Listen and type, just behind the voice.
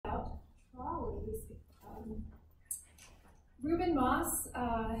Reuben Moss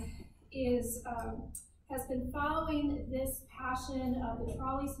has been following this passion of the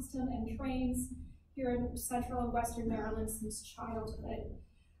trolley system and trains here in Central and Western Maryland since childhood.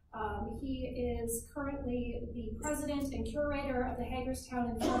 He is currently the president and curator of the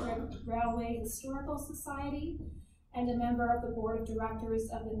Hagerstown Frederick Railway Historical Society and a member of the board of directors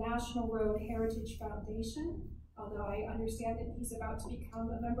of the National Road Heritage Foundation, although I understand that he's about to become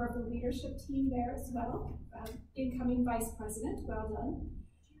a member of the leadership team there as well. Incoming vice president, well done.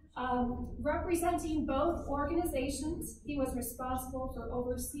 Representing both organizations, he was responsible for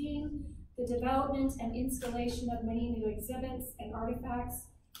overseeing the development and installation of many new exhibits and artifacts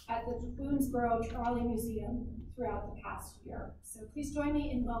at the Boonesboro Trolley Museum throughout the past year. So please join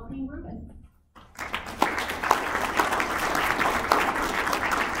me in welcoming Reuben.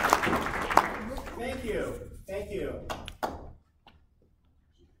 Thank you. Thank you.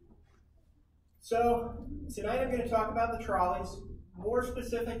 So tonight I'm going to talk about the trolleys, more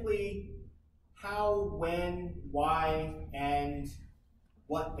specifically how, when, why, and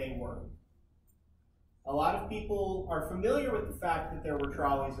what they were. A lot of people are familiar with the fact that there were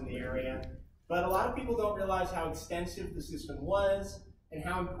trolleys in the area, but a lot of people don't realize how extensive the system was and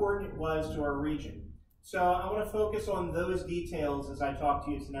how important it was to our region. So I want to focus on those details as I talk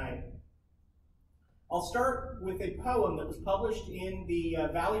to you tonight. I'll start with a poem that was published in the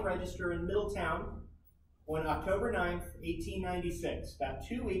Valley Register in Middletown on October 9th, 1896, about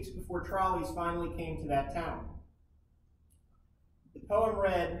 2 weeks before trolleys finally came to that town. The poem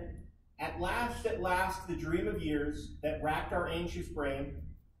read, at last, the dream of years that racked our anxious brain,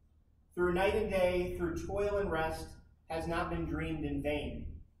 through night and day, through toil and rest, has not been dreamed in vain.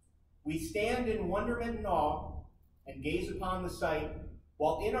 We stand in wonderment and awe and gaze upon the sight,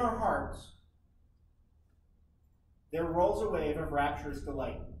 while in our hearts there rolls a wave of rapturous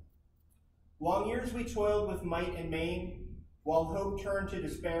delight. Long years we toiled with might and main, while hope turned to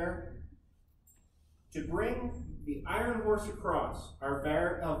despair, to bring the iron horse across our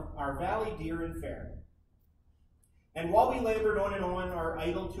valley dear and fair. And while we labored on and on, our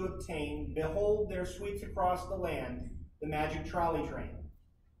idol to obtain, behold, there sweeps across the land the magic trolley train.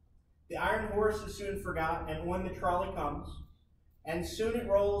 The iron horse is soon forgot, and on the trolley comes, and soon it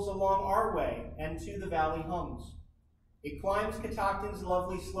rolls along our way, and to the valley hums. It climbs Catoctin's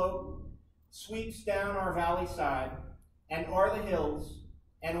lovely slope, sweeps down our valley side, and o'er the hills,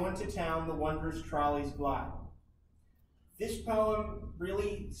 and onto town the wondrous trolleys glide. This poem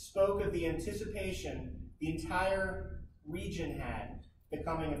really spoke of the anticipation the entire region had, the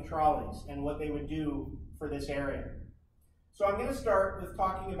coming of trolleys, and what they would do for this area. So I'm going to start with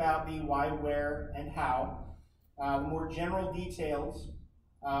talking about the why, where, and how, more general details.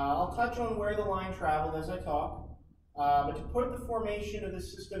 I'll touch on where the line traveled as I talk. But to put the formation of the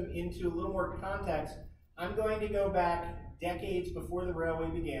system into a little more context, I'm going to go back decades before the railway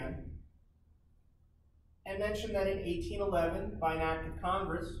began and mention that in 1811, by an act of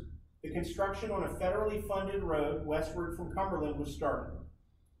Congress, the construction on a federally funded road westward from Cumberland was started.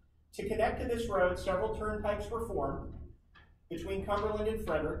 To connect to this road, several turnpikes were formed between Cumberland and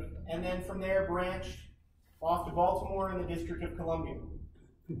Frederick, and then from there branched off to Baltimore and the District of Columbia.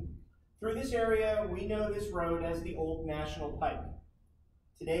 Through this area, we know this road as the Old National Pike,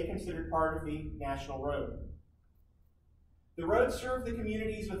 today considered part of the National Road. The road served the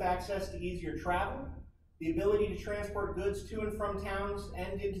communities with access to easier travel, the ability to transport goods to and from towns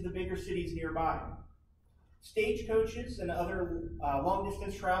and into the bigger cities nearby. Stagecoaches and other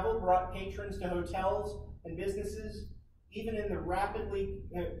long-distance travel brought patrons to hotels and businesses, even in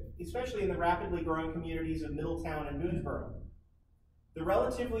especially in the rapidly growing communities of Middletown and Boonesboro. The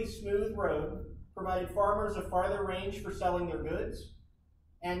relatively smooth road provided farmers a farther range for selling their goods,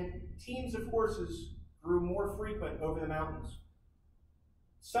 and teams of horses grew more frequent over the mountains.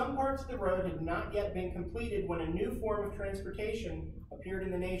 Some parts of the road had not yet been completed when a new form of transportation appeared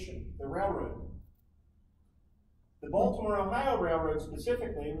in the nation, the railroad. The Baltimore, Ohio Railroad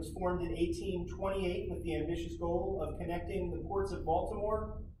specifically was formed in 1828 with the ambitious goal of connecting the ports of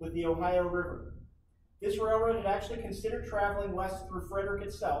Baltimore with the Ohio River. This railroad had actually considered traveling west through Frederick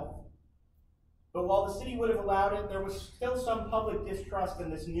itself, but while the city would have allowed it, there was still some public distrust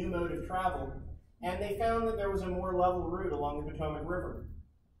in this new mode of travel, and they found that there was a more level route along the Potomac River.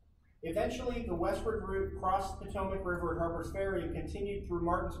 Eventually, the westward route crossed the Potomac River at Harper's Ferry and continued through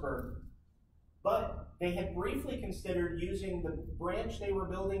Martinsburg, but they had briefly considered using the branch they were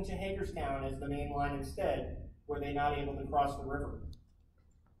building to Hagerstown as the main line instead, were they not able to cross the river.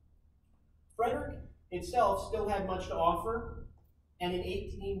 Frederick itself still had much to offer, and in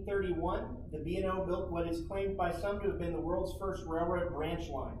 1831, the B&O built what is claimed by some to have been the world's first railroad branch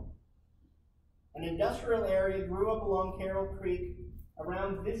line. An industrial area grew up along Carroll Creek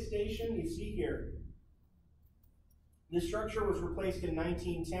around this station you see here. This structure was replaced in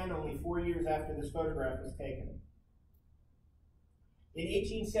 1910, only 4 years after this photograph was taken. In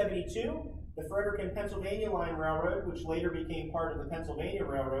 1872, the Frederick and Pennsylvania Line Railroad, which later became part of the Pennsylvania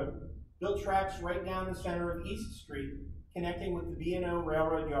Railroad, built tracks right down the center of East Street, connecting with the B&O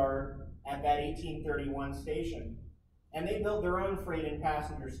Railroad Yard at that 1831 station. And they built their own freight and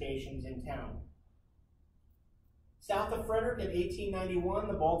passenger stations in town. South of Frederick in 1891,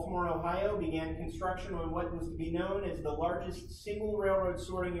 the Baltimore, Ohio began construction on what was to be known as the largest single railroad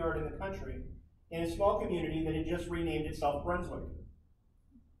sorting yard in the country, in a small community that had just renamed itself Brunswick.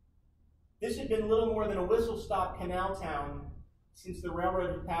 This had been little more than a whistle-stop canal town since the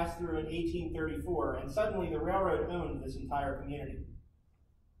railroad had passed through in 1834, and suddenly the railroad owned this entire community.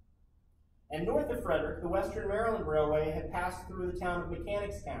 And north of Frederick, the Western Maryland Railway had passed through the town of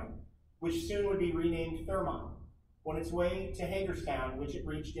Mechanicstown, which soon would be renamed Thurmont, on its way to Hagerstown, which it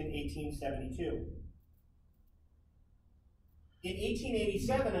reached in 1872. In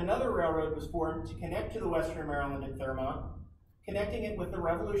 1887, another railroad was formed to connect to the Western Maryland at Thurmont, connecting it with the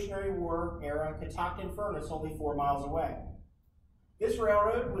Revolutionary War era Catoctin Furnace only 4 miles away. This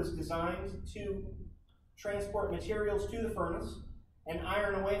railroad was designed to transport materials to the furnace and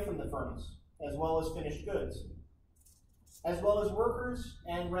iron away from the furnace, as well as finished goods, as well as workers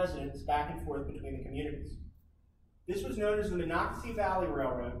and residents back and forth between the communities. This was known as the Monocacy Valley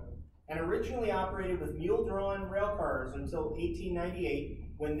Railroad and originally operated with mule-drawn rail cars until 1898,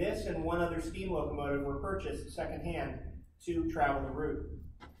 when this and one other steam locomotive were purchased secondhand to travel the route.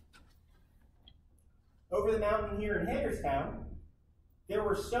 Over the mountain here in Hagerstown, there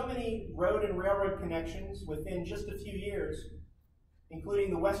were so many road and railroad connections within just a few years, including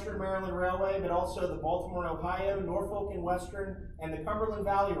the Western Maryland Railway, but also the Baltimore, Ohio, Norfolk and Western, and the Cumberland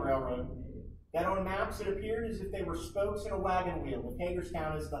Valley Railroad, that on maps it appeared as if they were spokes in a wagon wheel, with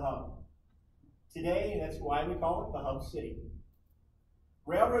Hagerstown as the hub. Today, that's why we call it the Hub City.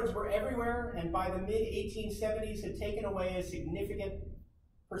 Railroads were everywhere, and by the mid-1870s had taken away a significant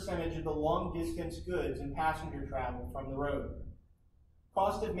percentage of the long-distance goods and passenger travel from the road.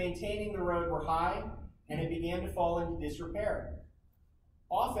 Costs of maintaining the road were high, and it began to fall into disrepair.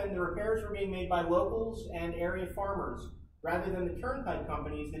 Often, the repairs were being made by locals and area farmers, rather than the turnpike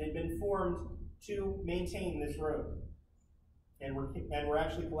companies that had been formed to maintain this road, and were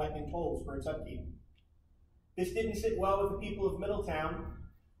actually collecting tolls for its upkeep. This didn't sit well with the people of Middletown,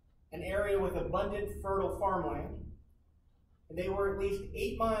 an area with abundant fertile farmland. They were at least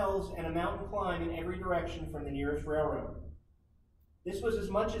 8 miles and a mountain climb in every direction from the nearest railroad. This was as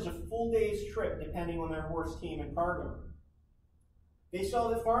much as a full day's trip, depending on their horse team and cargo. They saw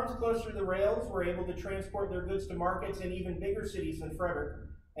that farms closer to the rails were able to transport their goods to markets in even bigger cities than Frederick,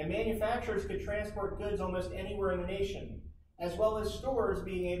 and manufacturers could transport goods almost anywhere in the nation, as well as stores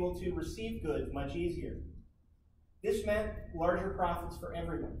being able to receive goods much easier. This meant larger profits for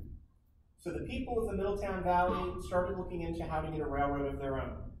everyone. So the people of the Middletown Valley started looking into how to get a railroad of their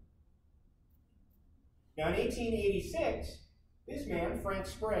own. Now in 1886, this man, Frank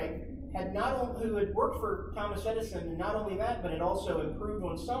Sprague, who had worked for Thomas Edison, and not only that, but had also improved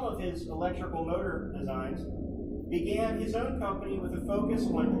on some of his electrical motor designs, began his own company with a focus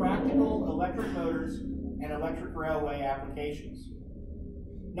on practical electric motors and electric railway applications.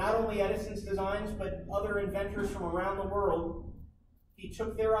 Not only Edison's designs, but other inventors from around the world, he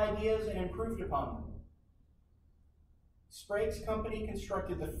took their ideas and improved upon them. Sprague's company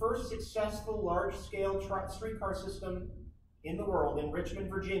constructed the first successful large-scale streetcar system in the world in Richmond,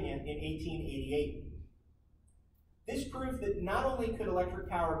 Virginia in 1888. This proved that not only could electric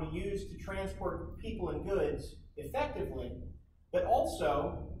power be used to transport people and goods effectively, but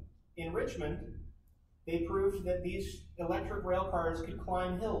also in Richmond, they proved that these electric rail cars could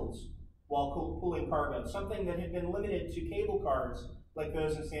climb hills while pulling cargo, something that had been limited to cable cars like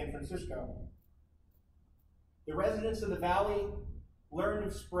those in San Francisco. The residents of the valley learned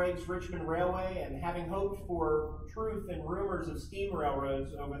of Sprague's Richmond Railway, and having hoped for truth and rumors of steam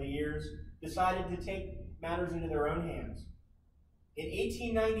railroads over the years, decided to take matters into their own hands. In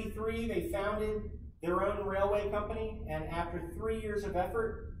 1893, they founded their own railway company, and after 3 years of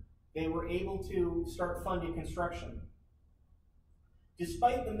effort, they were able to start funding construction.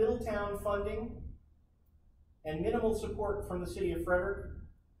 Despite the Middletown funding and minimal support from the city of Frederick,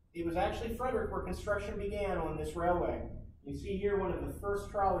 it was actually Frederick where construction began on this railway. You see here one of the first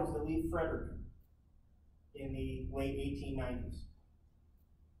trolleys that leave Frederick in the late 1890s.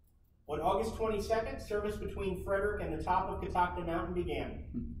 On August 22nd, service between Frederick and the top of Catoctin Mountain began.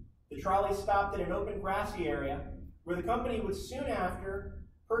 The trolley stopped at an open grassy area where the company would soon after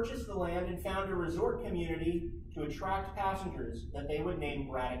purchased the land and found a resort community to attract passengers that they would name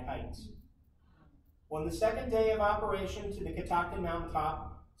Braddock Heights. On the second day of operation to the Catoctin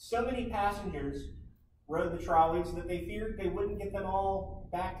Mountaintop, so many passengers rode the trolleys that they feared they wouldn't get them all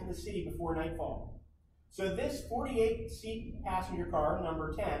back to the city before nightfall. So this 48-seat passenger car,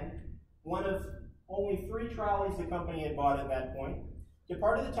 number 10, one of only 3 trolleys the company had bought at that point,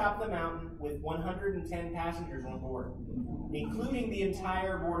 departed the top of the mountain with 110 passengers on board, including the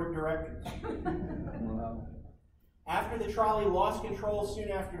entire board of directors. Wow. After the trolley lost control soon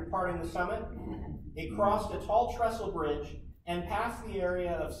after departing the summit, it crossed a tall trestle bridge and passed the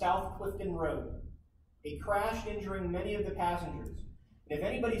area of South Clifton Road. It crashed, injuring many of the passengers. And if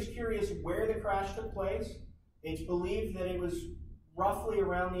anybody's curious where the crash took place, it's believed that it was roughly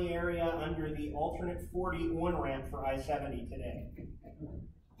around the area under the alternate 40 on-ramp for I-70 today.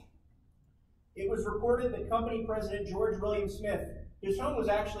 It was reported that company president George William Smith, whose home was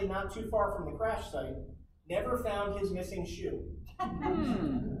actually not too far from the crash site, never found his missing shoe.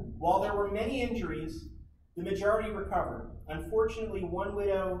 While there were many injuries, the majority recovered. Unfortunately, one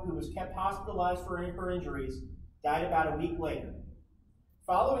widow who was kept hospitalized for her injuries died about a week later.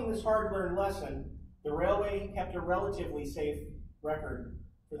 Following this hard-learned lesson, the railway kept a relatively safe record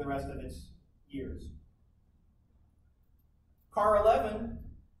for the rest of its years. Car 11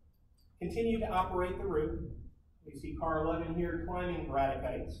 continued to operate the route. You see Car 11 here climbing Braddock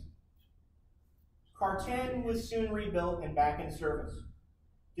Heights. Car 10 was soon rebuilt and back in service.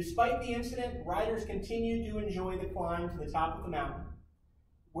 Despite the incident, riders continued to enjoy the climb to the top of the mountain,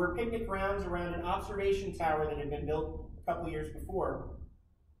 where picnic grounds around an observation tower that had been built a couple years before,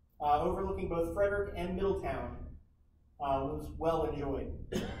 overlooking both Frederick and Middletown, was well enjoyed.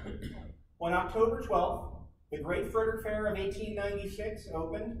 On October 12th, the Great Frederick Fair of 1896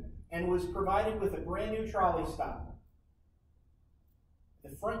 opened and was provided with a brand new trolley stop.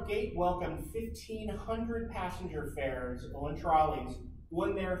 The front gate welcomed 1,500 passenger fares on trolleys,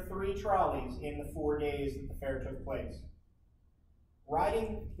 on their 3 trolleys in the 4 days that the fair took place.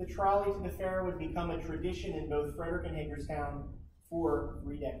 Riding the trolley to the fair would become a tradition in both Frederick and Hagerstown for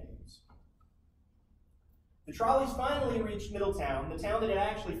 3 decades. The trolleys finally reached Middletown, the town that had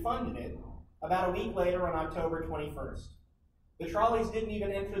actually funded it, about a week later on October 21st. The trolleys didn't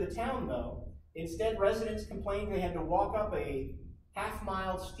even enter the town, though. Instead, residents complained they had to walk up a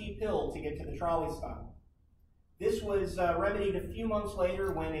half-mile steep hill to get to the trolley stop. This was remedied a few months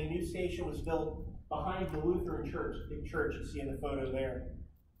later when a new station was built behind the Lutheran church, the big church you see in the photo there.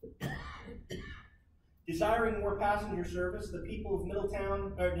 Desiring more passenger service, the people of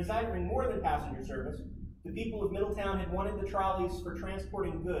Middletown, or desiring more than passenger service, the people of Middletown had wanted the trolleys for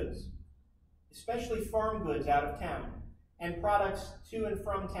transporting goods, especially farm goods out of town, and products to and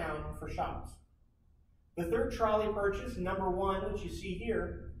from town for shops. The third trolley purchase, number 1, which you see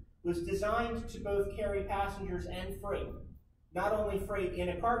here, was designed to both carry passengers and freight. Not only freight in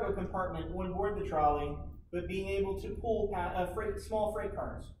a cargo compartment on board the trolley, but being able to pull small freight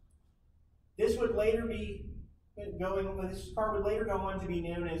cars. This car would later go on to be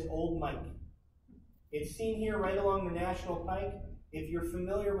known as Old Mike. It's seen here right along the National Pike. If you're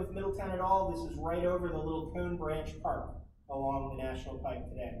familiar with Middletown at all, this is right over the little Cone Branch Park along the National Pike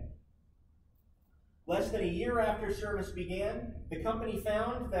today. Less than a year after service began, the company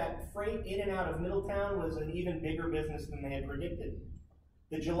found that freight in and out of Middletown was an even bigger business than they had predicted.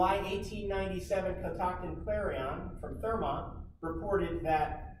 The July 1897 Catoctin Clarion from Thermont reported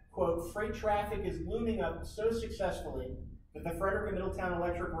that, quote, freight traffic is looming up so successfully that the Frederick and Middletown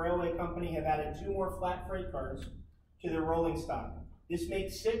Electric Railway Company have added 2 more flat freight cars to their rolling stock. This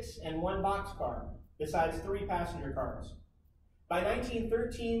makes 6 and 1 boxcar, besides 3 passenger cars. By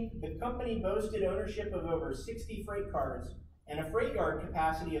 1913, the company boasted ownership of over 60 freight cars and a freight yard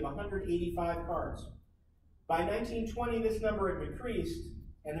capacity of 185 cars. By 1920, this number had decreased,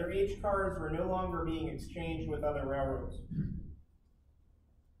 and their aged cars were no longer being exchanged with other railroads.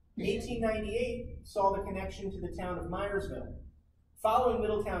 1898 saw the connection to the town of Myersville. Following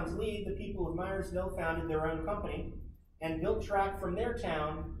Middletown's lead, the people of Myersville founded their own company and built track from their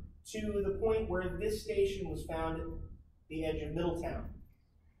town to the point where this station was found at the edge of Middletown.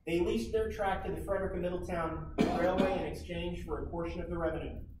 They leased their track to the Frederick and Middletown Railway in exchange for a portion of the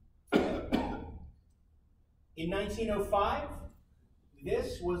revenue. In 1905,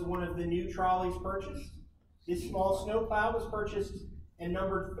 this was one of the new trolleys purchased. This small snowplow was purchased and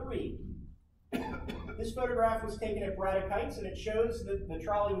numbered 3. This photograph was taken at Braddock Heights, and it shows that the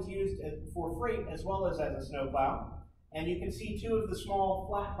trolley was used for freight as well as a snowplow. And you can see 2 of the small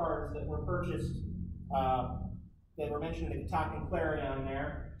flat cars that were purchased that were mentioned in the Catoctin Clarion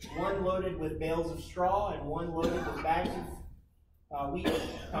there. One loaded with bales of straw and one loaded with bags wheat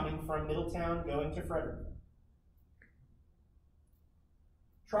coming from Middletown going to Frederick.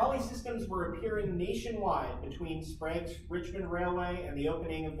 Trolley systems were appearing nationwide between Sprague's Richmond Railway and the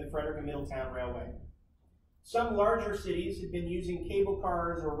opening of the Frederick and Middletown Railway. Some larger cities had been using cable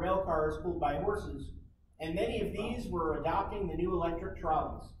cars or rail cars pulled by horses, and many of these were adopting the new electric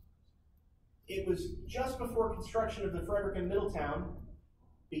trolleys. It was just before construction of the Frederick and Middletown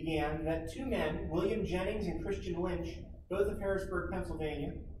began that two men, William Jennings and Christian Lynch, both of Harrisburg,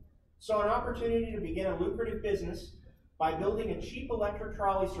 Pennsylvania, saw an opportunity to begin a lucrative business by building a cheap electric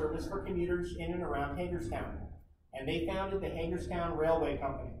trolley service for commuters in and around Hagerstown, and they founded the Hagerstown Railway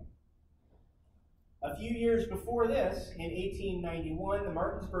Company. A few years before this, in 1891, the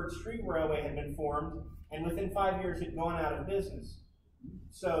Martinsburg Street Railway had been formed, and within 5 years had gone out of business.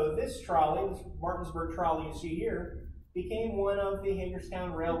 So this trolley, this Martinsburg trolley you see here, became one of the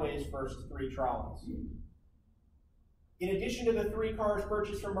Hagerstown Railway's first 3 trolleys. In addition to the 3 cars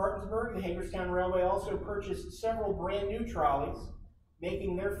purchased from Martinsburg, the Hagerstown Railway also purchased several brand new trolleys,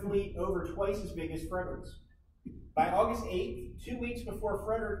 making their fleet over twice as big as Frederick's. By August 8th, 2 weeks before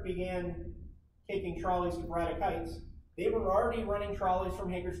Frederick began taking trolleys to Braddock Heights, they were already running trolleys from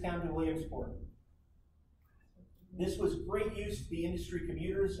Hagerstown to Williamsport. This was great use to the industry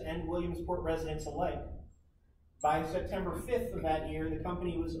commuters and Williamsport residents alike. By September 5th of that year, the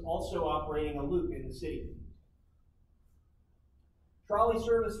company was also operating a loop in the city. Trolley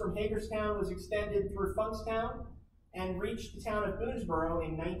service from Hagerstown was extended through Funkstown and reached the town of Boonesboro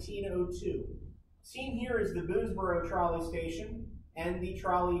in 1902. Seen here is the Boonesboro trolley station and the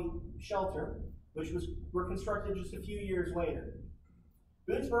trolley shelter, which were constructed just a few years later.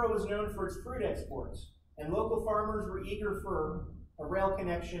 Boonesboro was known for its fruit exports, and local farmers were eager for a rail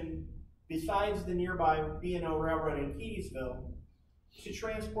connection besides the nearby B&O Railroad in Keedysville to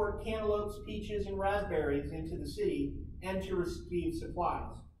transport cantaloupes, peaches, and raspberries into the city and to receive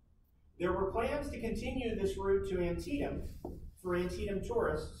supplies. There were plans to continue this route to Antietam for Antietam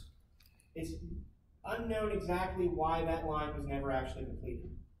tourists. It's unknown exactly why that line was never actually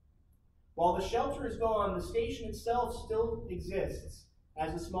completed. While the shelter is gone, the station itself still exists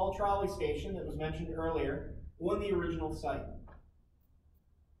as a small trolley station that was mentioned earlier on the original site.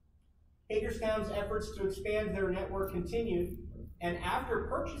 Hagerstown's efforts to expand their network continued, and after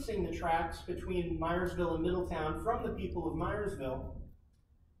purchasing the tracks between Myersville and Middletown from the people of Myersville,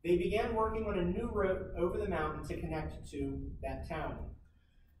 they began working on a new route over the mountain to connect to that town.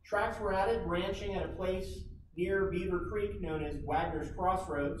 Tracks were added, branching at a place near Beaver Creek known as Wagner's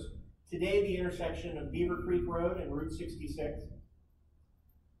Crossroads, today the intersection of Beaver Creek Road and Route 66.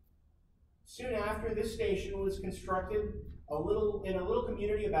 Soon after, this station was constructed in a little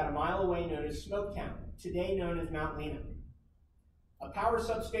community about a mile away known as Smoketown, today known as Mount Lena. A power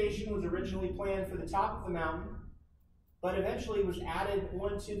substation was originally planned for the top of the mountain, but eventually was added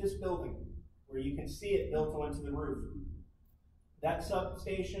onto this building, where you can see it built onto the roof. That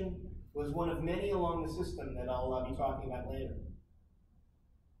substation was one of many along the system that I'll be talking about later.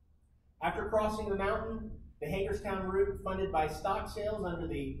 After crossing the mountain, the Hagerstown route, funded by stock sales under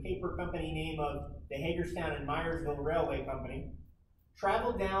the paper company name of the Hagerstown and Myersville Railway Company,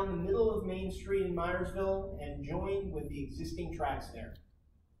 traveled down the middle of Main Street in Myersville and joined with the existing tracks there.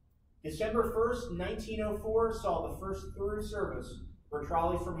 December 1st, 1904 saw the first through service where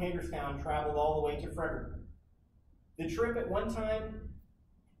trolleys from Hagerstown traveled all the way to Frederick. The trip at one time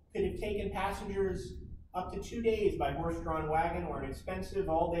could have taken passengers up to 2 days by horse-drawn wagon or an expensive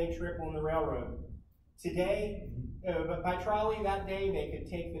all-day trip on the railroad. Today, by trolley that day, they could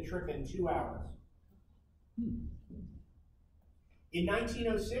take the trip in 2 hours. In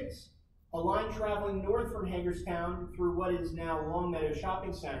 1906, a line traveling north from Hagerstown through what is now Longmeadow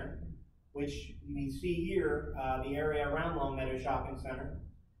Shopping Center, which we see here, the area around Longmeadow Shopping Center,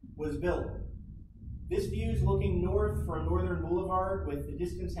 was built. This view is looking north from Northern Boulevard, with the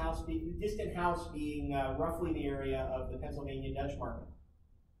distant house being roughly the area of the Pennsylvania Dutch Market.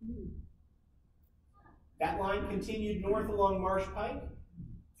 That line continued north along Marsh Pike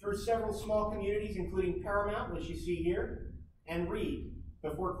through several small communities, including Paramount, which you see here, and Reed,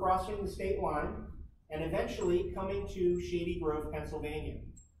 before crossing the state line and eventually coming to Shady Grove, Pennsylvania.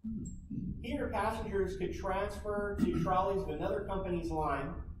 Here, passengers could transfer to trolleys of another company's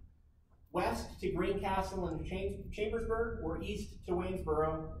line, west to Greencastle and Chambersburg, or east to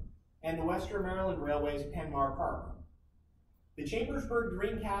Waynesboro, and the Western Maryland Railway's Penmar Park. The Chambersburg,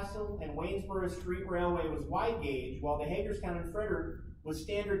 Greencastle, and Waynesboro Street Railway was wide gauge, while the Hagerstown and Frederick was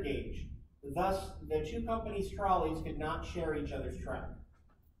standard gauge. Thus, the two companies' trolleys could not share each other's track.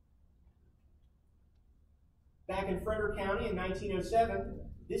 Back in Frederick County in 1907,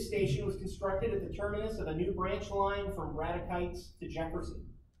 This station was constructed at the terminus of a new branch line from Braddock Heights to Jefferson.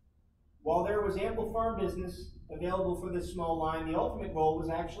 While there was ample farm business available for this small line, the ultimate goal was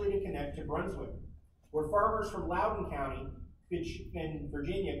actually to connect to Brunswick, where farmers from Loudoun County in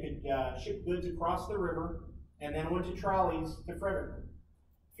Virginia could ship goods across the river and then went to trolleys to Frederick.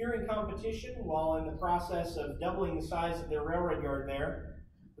 Fearing competition while in the process of doubling the size of their railroad yard there,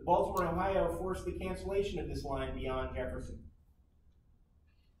 the Baltimore, Ohio forced the cancellation of this line beyond Jefferson.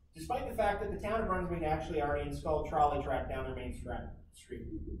 Despite the fact that the town of Brunswick actually already installed trolley track down their main street.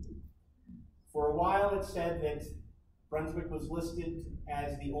 For a while, it said that Brunswick was listed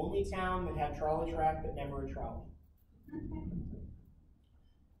as the only town that had trolley track but never a trolley.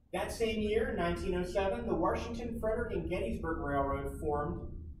 That same year, in 1907, the Washington, Frederick, and Gettysburg Railroad formed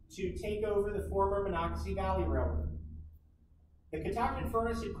to take over the former Monocacy Valley Railroad. The Catoctin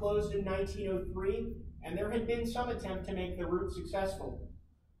Furnace had closed in 1903, and there had been some attempt to make the route successful,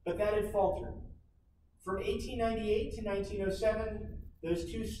 but that had faltered. From 1898 to 1907,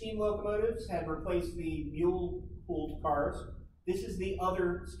 those two steam locomotives had replaced the mule-pulled cars. This is the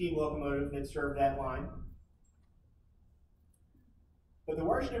other steam locomotive that served that line. But the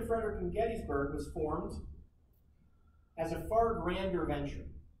Washington, Frederick, and Gettysburg was formed as a far grander venture.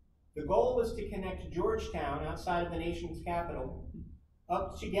 The goal was to connect Georgetown, outside of the nation's capital,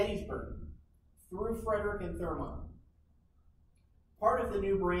 up to Gettysburg, through Frederick and Thurmont. Part of the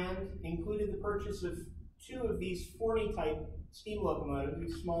new brand included the purchase of two of these 40-type steam locomotives,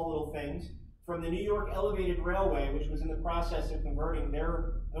 these small little things, from the New York Elevated Railway, which was in the process of converting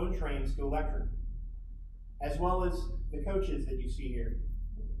their own trains to electric, as well as the coaches that you see here.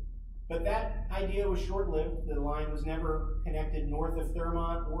 But that idea was short-lived. The line was never connected north of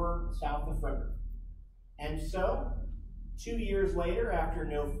Thurmont or south of Frederick. And so, 2 years later, after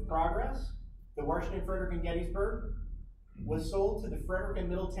no progress, the Washington, Frederick, and Gettysburg was sold to the Frederick and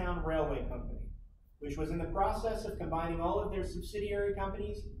Middletown Railway Company, which was in the process of combining all of their subsidiary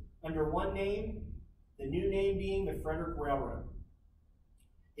companies under one name, the new name being the Frederick Railroad.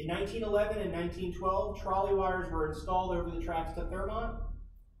 In 1911 and 1912, trolley wires were installed over the tracks to Thurmont,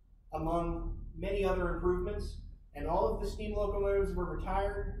 among many other improvements, and all of the steam locomotives were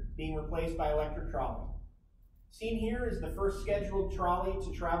retired, being replaced by electric trolley. Seen here is the first scheduled trolley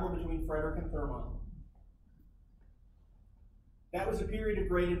to travel between Frederick and Thurmont. That was a period of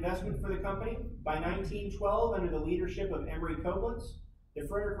great investment for the company. By 1912, under the leadership of Emory Copeland, the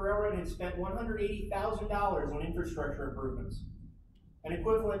Frederick Railroad had spent $180,000 on infrastructure improvements, an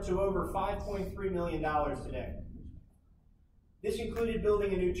equivalent to over $5.3 million today. This included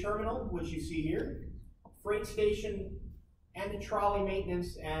building a new terminal, which you see here, freight station, and a trolley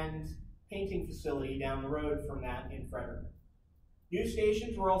maintenance and painting facility down the road from that in Frederick. New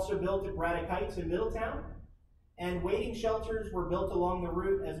stations were also built at Braddock Heights in Middletown, and waiting shelters were built along the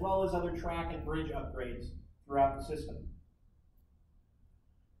route, as well as other track and bridge upgrades throughout the system.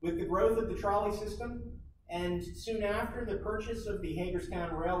 With the growth of the trolley system, and soon after the purchase of the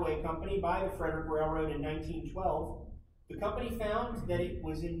Hagerstown Railway Company by the Frederick Railroad in 1912, the company found that it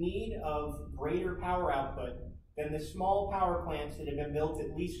was in need of greater power output than the small power plants that had been built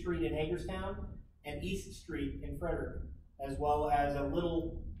at Lee Street in Hagerstown and East Street in Frederick, as well as a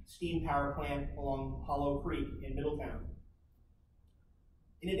little steam power plant along Hollow Creek in Middletown.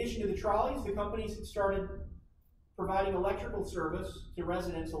 In addition to the trolleys, the companies had started providing electrical service to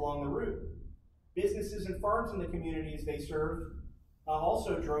residents along the route. Businesses and farms in the communities they served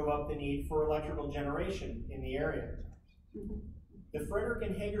also drove up the need for electrical generation in the area. The Frederick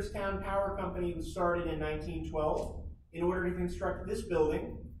and Hagerstown Power Company was started in 1912 in order to construct this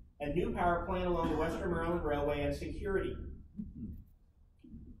building, a new power plant along the Western Maryland Railway at Security.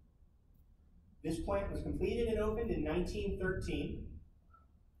 This plant was completed and opened in 1913,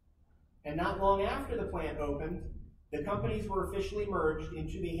 and not long after the plant opened, the companies were officially merged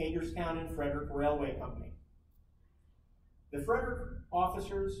into the Hagerstown and Frederick Railway Company. The Frederick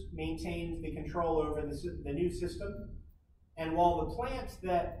officers maintained the control over the new system, and while the plant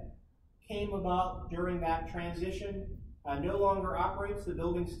that came about during that transition no longer operates, the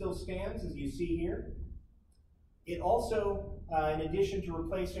building still stands, as you see here. It also, in addition to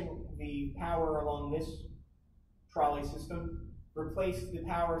replacing the power along this trolley system, replaced the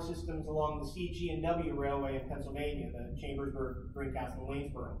power systems along the CG&W Railway in Pennsylvania, the Chambersburg, Greencastle, and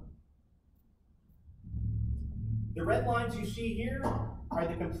Waynesboro. The red lines you see here are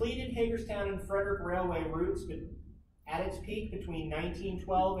the completed Hagerstown and Frederick Railway routes at its peak between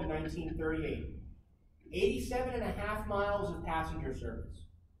 1912 and 1938. 87.5 miles of passenger service,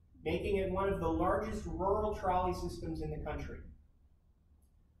 making it one of the largest rural trolley systems in the country.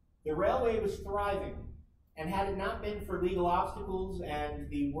 The railway was thriving, And had it not been for legal obstacles and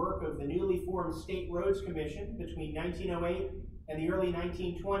the work of the newly formed State Roads Commission between 1908 and the early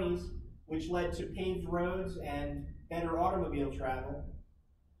 1920s, which led to paved roads and better automobile travel,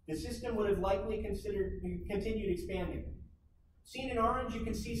 the system would have likely continued expanding. Seen in orange, you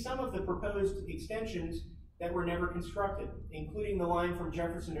can see some of the proposed extensions that were never constructed, including the line from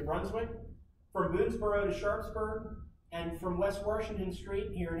Jefferson to Brunswick, from Boonesboro to Sharpsburg, and from West Washington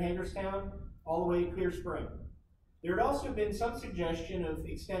Street here in Hagerstown all the way to Clear Spring. There had also been some suggestion of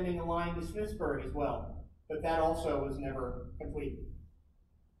extending a line to Smithsburg as well, but that also was never completed.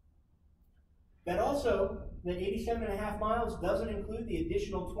 That 87.5 miles doesn't include the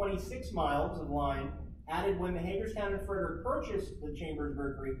additional 26 miles of line added when the Hagerstown and Frederick purchased the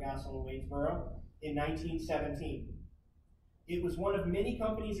Chambersburg Creek Castle in Waynesboro in 1917. It was one of many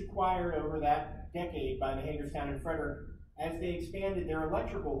companies acquired over that decade by the Hagerstown and Frederick as they expanded their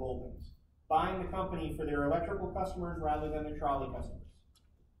electrical holdings, buying the company for their electrical customers rather than their trolley customers.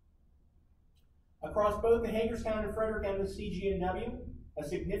 Across both the Hagerstown and Frederick and the CG&W, a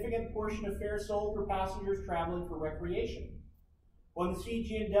significant portion of fares sold were passengers traveling for recreation. On the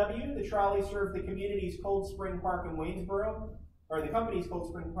CG&W, the trolley served the community's Cold Spring Park in Waynesboro, or the company's Cold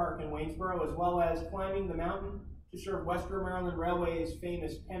Spring Park in Waynesboro, as well as climbing the mountain to serve Western Maryland Railway's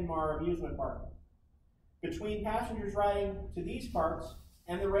famous Penmar amusement park. Between passengers riding to these parks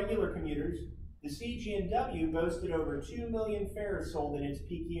and the regular commuters, the CG&W boasted over 2 million fares sold in its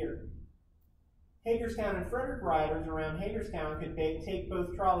peak year. Hagerstown and Frederick riders around Hagerstown could take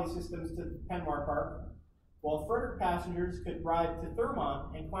both trolley systems to Penmar Park, while Frederick passengers could ride to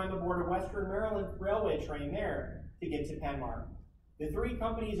Thurmont and climb aboard a Western Maryland Railway train there to get to Penmar. The three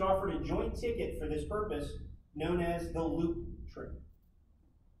companies offered a joint ticket for this purpose, known as the Loop Trip.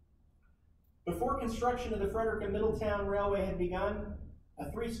 Before construction of the Frederick and Middletown Railway had begun, a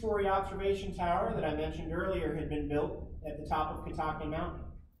 3-story observation tower that I mentioned earlier had been built at the top of Catoctin Mountain.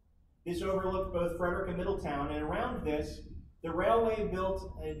 This overlooked both Frederick and Middletown, and around this, the railway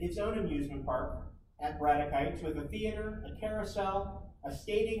built its own amusement park at Braddock Heights with a theater, a carousel, a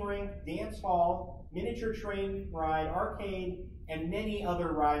skating rink, dance hall, miniature train ride, arcade, and many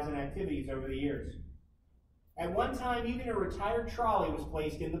other rides and activities over the years. At one time, even a retired trolley was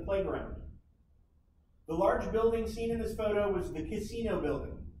placed in the playground. The large building seen in this photo was the Casino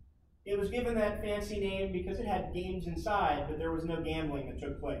Building. It was given that fancy name because it had games inside, but there was no gambling that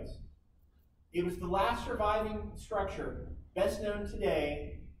took place. It was the last surviving structure, best known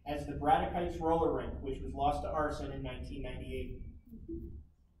today as the Braddock Heights Roller Rink, which was lost to arson in 1998.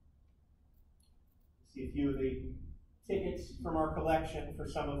 See a few of the tickets from our collection for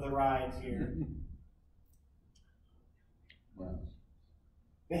some of the rides here. Wow.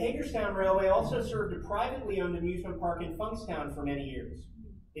 The Hagerstown Railway also served a privately owned amusement park in Funkstown for many years.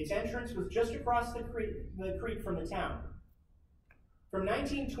 Its entrance was just across the creek from the town. From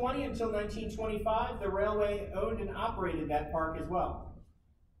 1920 until 1925, the railway owned and operated that park as well.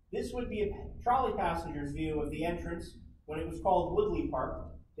 This would be a trolley passenger's view of the entrance when it was called Woodley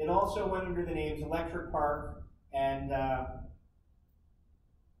Park. It also went under the names Electric Park and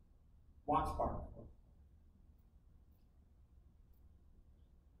Watts Park.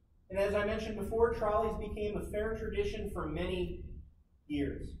 And as I mentioned before, trolleys became a fare tradition for many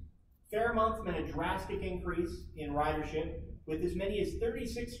years. Fair month meant a drastic increase in ridership, with as many as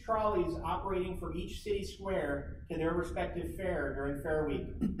 36 trolleys operating from each city square to their respective fare during Fair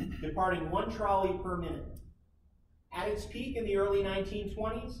Week, departing 1 trolley per minute. At its peak in the early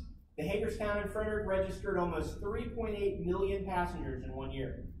 1920s, the Hagerstown and Frederick registered almost 3.8 million passengers in 1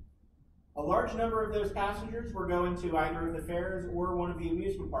 year. A large number of those passengers were going to either of the fairs or one of the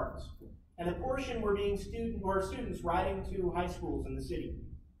amusement parks, and a portion were being students riding to high schools in the city.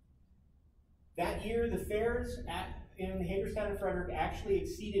 That year, the fares in Hagerstown and Frederick actually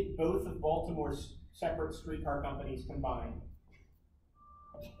exceeded both of Baltimore's separate streetcar companies combined.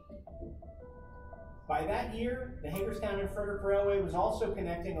 By that year, the Hagerstown and Frederick Railway was also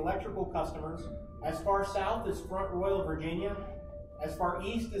connecting electrical customers as far south as Front Royal, Virginia, as far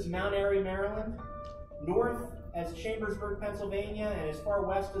east as Mount Airy, Maryland, north as Chambersburg, Pennsylvania, and as far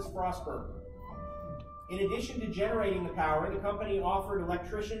west as Frostburg. In addition to generating the power, the company offered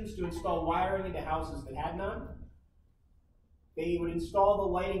electricians to install wiring into houses that had none. They would install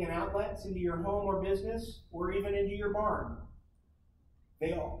the lighting and outlets into your home or business, or even into your barn.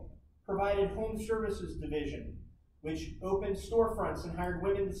 They provided home services division, which opened storefronts and hired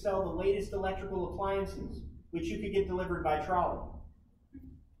women to sell the latest electrical appliances, which you could get delivered by trolley.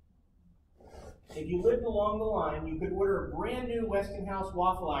 If you lived along the line, you could order a brand new Westinghouse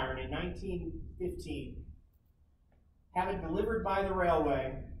waffle iron in 1915, have it delivered by the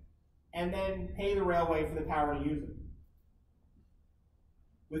railway, and then pay the railway for the power to use it.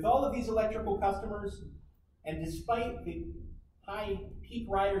 With all of these electrical customers, and despite the high peak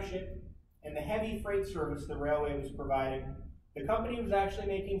ridership and the heavy freight service the railway was providing, the company was actually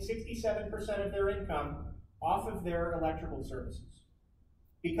making 67% of their income off of their electrical services.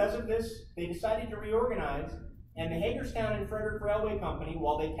 Because of this, they decided to reorganize, and the Hagerstown and Frederick Railway Company,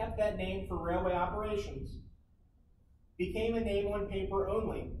 while they kept that name for railway operations, became a name on paper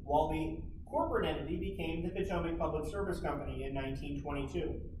only, while the corporate entity became the Potomac Public Service Company in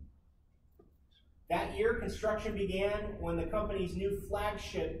 1922. That year, construction began when the company's new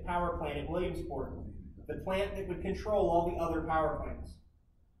flagship power plant at Williamsport, the plant that would control all the other power plants.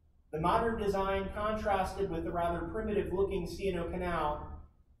 The modern design contrasted with the rather primitive-looking C&O Canal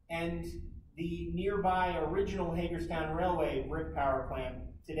and the nearby original Hagerstown Railway brick power plant,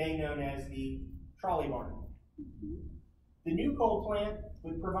 today known as the trolley barn. The new coal plant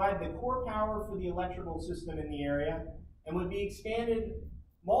would provide the core power for the electrical system in the area and would be expanded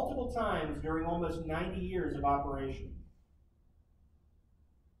multiple times during almost 90 years of operation.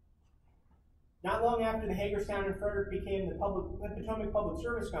 Not long after the Hagerstown and Frederick became the Potomac Public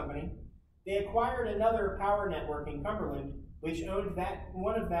Service Company, they acquired another power network in Cumberland, which owned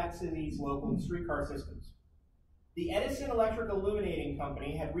one of that city's local streetcar systems. The Edison Electric Illuminating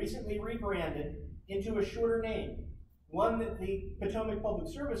Company had recently rebranded into a shorter name, one that the Potomac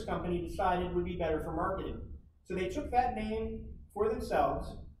Public Service Company decided would be better for marketing. So they took that name for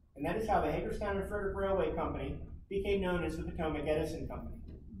themselves, and that is how the Hagerstown and Frederick Railway Company became known as the Potomac Edison Company.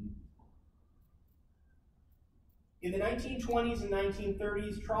 In the 1920s and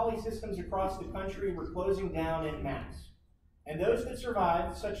 1930s, trolley systems across the country were closing down en masse. And those that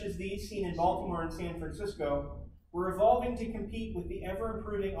survived, such as these seen in Baltimore and San Francisco, were evolving to compete with the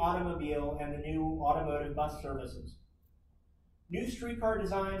ever-improving automobile and the new automotive bus services. New streetcar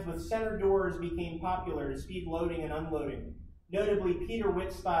designs with center doors became popular to speed loading and unloading, notably Peter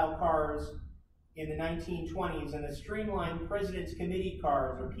Witt-style cars in the 1920s and the streamlined President's Committee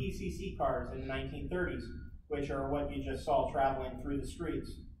cars, or PCC cars, in the 1930s, which are what you just saw traveling through the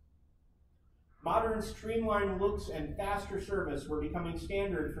streets. Modern streamlined looks and faster service were becoming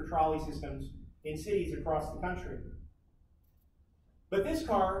standard for trolley systems in cities across the country. But this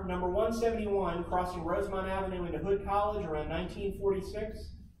car, number 171, crossing Rosemont Avenue into Hood College around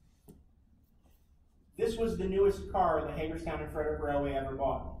 1946, this was the newest car the Hagerstown and Frederick Railway ever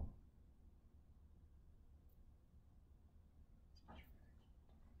bought.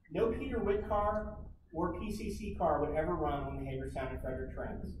 No Peter Witt car or PCC car would ever run on the Hagerstown and Frederick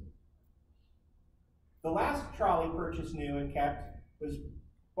tracks. The last trolley purchased new and kept was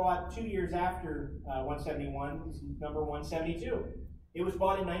bought 2 years after 171, this is number 172. It was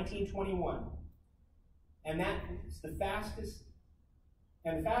bought in 1921. And that's the fastest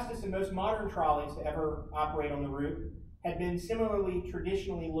and most modern trolleys to ever operate on the route had been similarly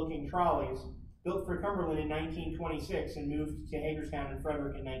traditionally looking trolleys built for Cumberland in 1926 and moved to Hagerstown and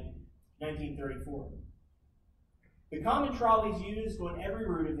Frederick in 1934. The common trolleys used on every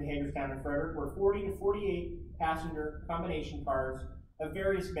route of the Hagerstown and Frederick were 40 to 48 passenger combination cars of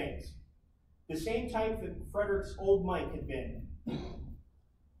various makes, the same type that Frederick's Old Mike had been.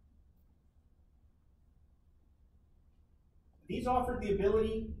 These offered the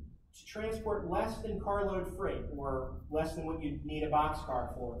ability to transport less than carload freight, or less than what you'd need a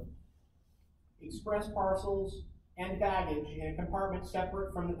boxcar for, express parcels and baggage in a compartment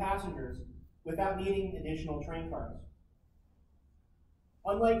separate from the passengers, without needing additional train cars.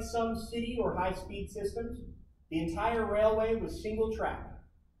 Unlike some city or high-speed systems, the entire railway was single track,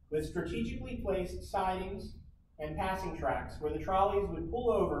 with strategically placed sidings and passing tracks where the trolleys would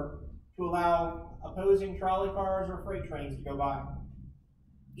pull over to allow opposing trolley cars or freight trains to go by.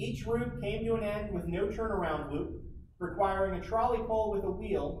 Each route came to an end with no turnaround loop, requiring a trolley pole with a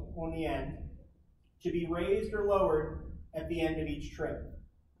wheel on the end to be raised or lowered at the end of each trip.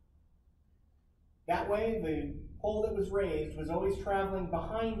 That way, the pole that was raised was always traveling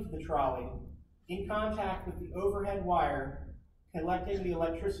behind the trolley in contact with the overhead wire, collecting the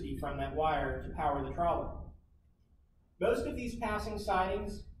electricity from that wire to power the trolley. Most of these passing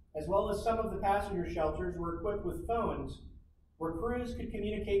sidings, as well as some of the passenger shelters, were equipped with phones where crews could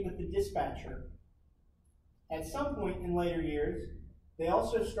communicate with the dispatcher. At some point in later years, they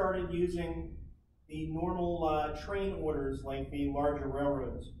also started using the normal train orders like the larger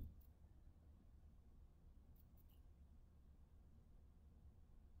railroads.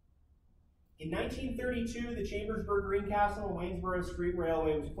 In 1932, the Chambersburg, Greencastle, and Waynesboro Street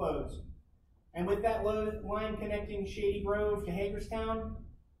Railway was closed. And with that line connecting Shady Grove to Hagerstown,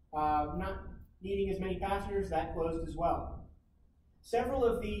 not needing as many passengers, that closed as well. Several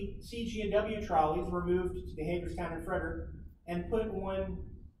of the CG&W trolleys were moved to the Hagerstown and Frederick and put on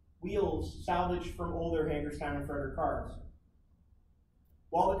wheels salvaged from older Hagerstown and Frederick cars.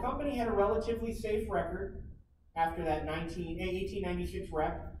 While the company had a relatively safe record after that 1896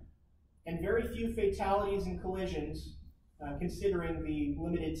 wreck, and very few fatalities and collisions, considering the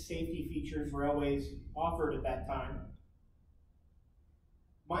limited safety features railways offered at that time,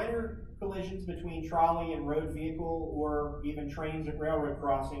 minor collisions between trolley and road vehicle or even trains at railroad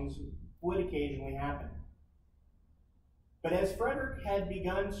crossings would occasionally happen. But as Frederick had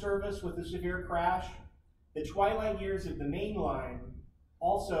begun service with a severe crash, the twilight years of the main line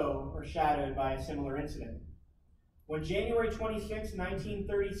also are shadowed by a similar incident. When January 26,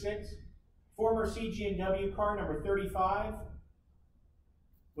 1936, former CG&W car number 35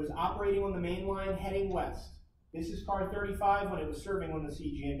 was operating on the main line heading west. This is car 35 when it was serving on the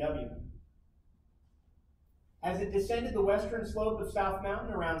CG&W. As it descended the western slope of South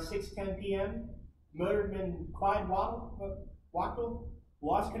Mountain around 6:10 p.m., motorman Clyde Wachtel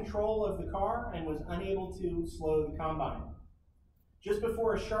lost control of the car and was unable to slow the combine. Just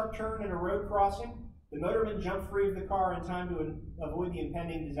before a sharp turn in a road crossing, the motorman jumped free of the car in time to avoid the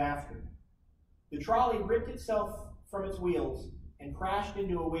impending disaster. The trolley ripped itself from its wheels and crashed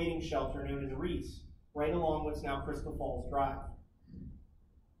into a waiting shelter known as Reese, right along what's now Crystal Falls Drive.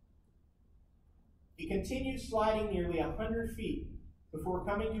 It continued sliding nearly 100 feet before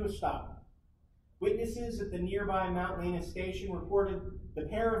coming to a stop. Witnesses at the nearby Mount Lena station reported the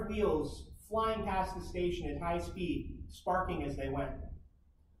pair of wheels flying past the station at high speed, sparking as they went.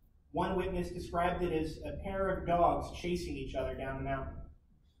 One witness described it as a pair of dogs chasing each other down the mountain.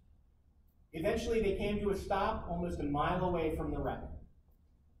 Eventually, they came to a stop almost a mile away from the wreck.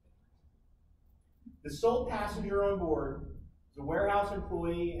 The sole passenger on board was a warehouse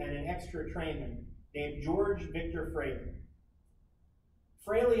employee and an extra trainman named George Victor Fraley.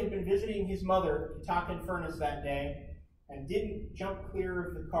 Fraley had been visiting his mother at Tocken Furnace that day and didn't jump clear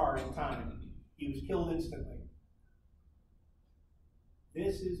of the car in time. He was killed instantly.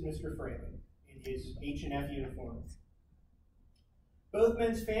 This is Mr. Fraley in his H&F uniform. Both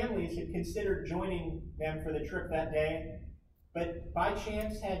men's families had considered joining them for the trip that day, but by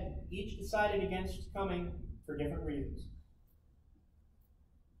chance had each decided against coming for different reasons.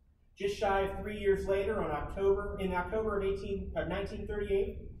 Just shy of 3 years later, in October of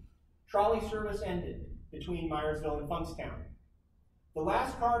 1938, trolley service ended between Myersville and Funkstown. The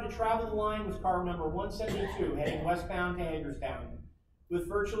last car to travel the line was car number 172, heading westbound to Hagerstown, with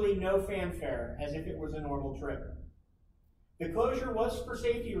virtually no fanfare, as if it was a normal trip. The closure was for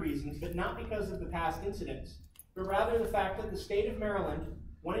safety reasons, but not because of the past incidents, but rather the fact that the state of Maryland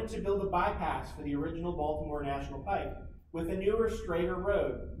wanted to build a bypass for the original Baltimore National Pike with a newer, straighter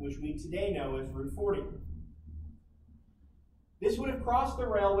road, which we today know as Route 40. This would have crossed the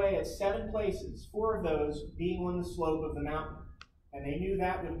railway at 7 places, 4 of those being on the slope of the mountain, and they knew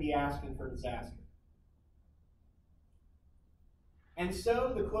that would be asking for disaster. And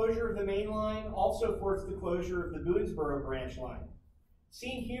so the closure of the main line also forced the closure of the Boonesboro branch line.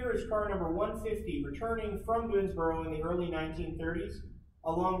 Seen here is car number 150 returning from Boonesboro in the early 1930s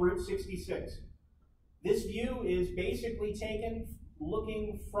along Route 66. This view is basically taken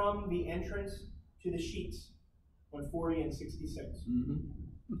looking from the entrance to the sheets on 40 and 66.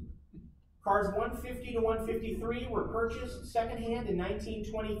 Cars 150 to 153 were purchased secondhand in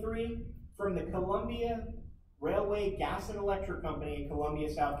 1923 from the Columbia Railway Gas and Electric Company in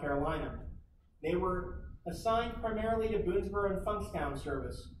Columbia, South Carolina. They were assigned primarily to Boonesboro and Funkstown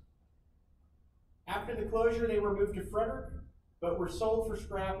service. After the closure, they were moved to Frederick, but were sold for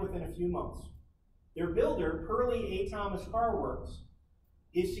scrap within a few months. Their builder, Pearlie A. Thomas Car Works,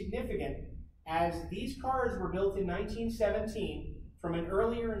 is significant as these cars were built in 1917 from an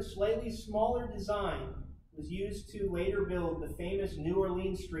earlier and slightly smaller design that was used to later build the famous New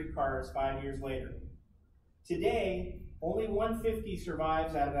Orleans streetcars 5 years later. Today, only 150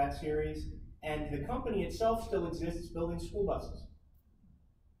 survives out of that series, and the company itself still exists building school buses.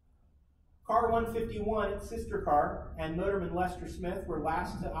 Car 151, its sister car, and motorman Lester Smith were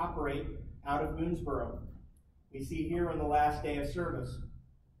last to operate out of Boonesboro. We see here on the last day of service.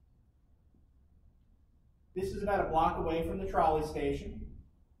 This is about a block away from the trolley station,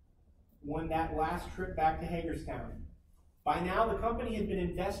 on that last trip back to Hagerstown. By now, the company had been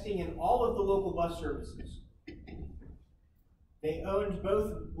investing in all of the local bus services. They owned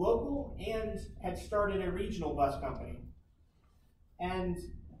both local and had started a regional bus company. And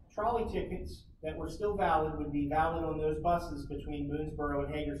trolley tickets that were still valid would be valid on those buses between Boonesboro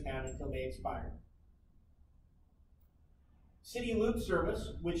and Hagerstown until they expired. City Loop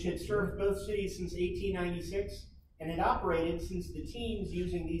service, which had served both cities since 1896 and had operated since the teams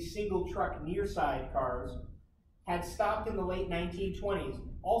using these single-truck near-side cars had stopped in the late 1920s,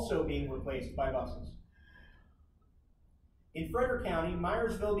 also being replaced by buses. In Frederick County,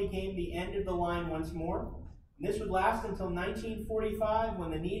 Myersville became the end of the line once more. And this would last until 1945,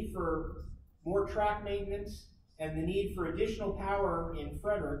 when the need for more track maintenance and the need for additional power in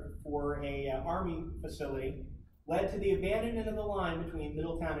Frederick for a Army facility led to the abandonment of the line between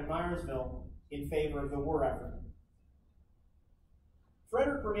Middletown and Myersville in favor of the war effort.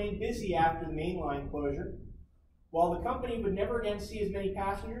 Frederick remained busy after the main line closure. While the company would never again see as many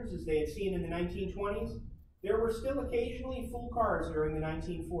passengers as they had seen in the 1920s, there were still occasionally full cars during the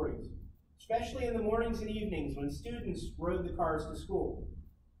 1940s, especially in the mornings and evenings when students rode the cars to school.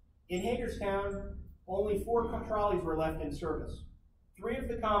 In Hagerstown, only 4 trolleys were left in service. 3 of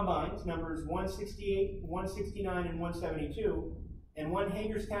the combines, numbers 168, 169, and 172, and 1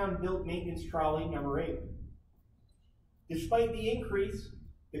 Hagerstown-built maintenance trolley, number 8. Despite the increase,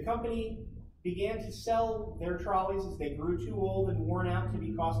 the company began to sell their trolleys as they grew too old and worn out to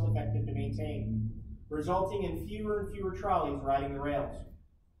be cost-effective to maintain, resulting in fewer and fewer trolleys riding the rails.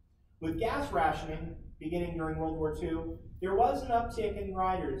 With gas rationing beginning during World War II, there was an uptick in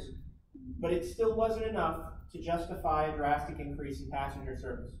riders, but it still wasn't enough to justify a drastic increase in passenger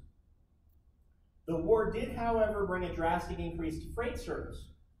service. The war did, however, bring a drastic increase to freight service.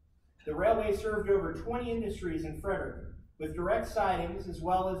 The railway served over 20 industries in Frederick, with direct sidings, as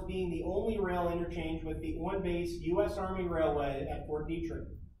well as being the only rail interchange with the on-base U.S. Army Railway at Fort Detrick.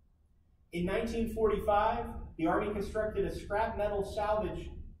 In 1945, the Army constructed a scrap metal salvage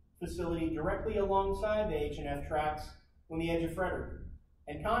facility directly alongside the H&F tracks on the edge of Frederick,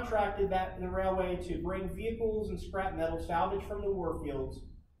 and contracted the railway to bring vehicles and scrap metal salvaged from the war fields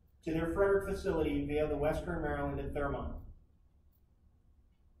to their Frederick facility via the Western Maryland and Thurmont.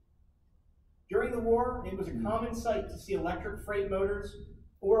 During the war, it was a common sight to see electric freight motors,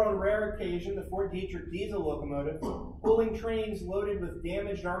 or on rare occasion, the Fort Detrick diesel locomotive, pulling trains loaded with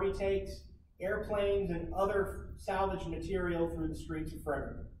damaged Army tanks, airplanes, and other salvaged material through the streets of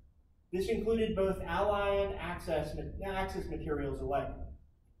Frederick. This included both Ally and Axis materials alike.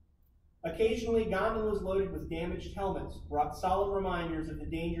 Occasionally, gondolas loaded with damaged helmets brought solid reminders of the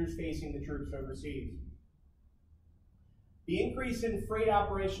dangers facing the troops overseas. The increase in freight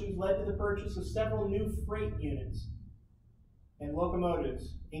operations led to the purchase of several new freight units and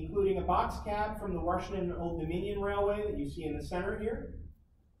locomotives, including a box cab from the Washington Old Dominion Railway that you see in the center here,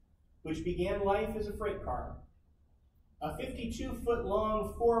 which began life as a freight car. A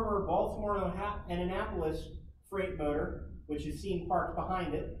 52-foot-long former Baltimore and Annapolis freight motor, which is seen parked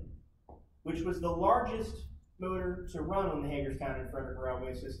behind it, which was the largest motor to run on the Hagerstown and Frederick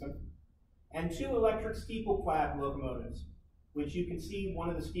Railway system, and 2 electric steeple cab locomotives, which you can see one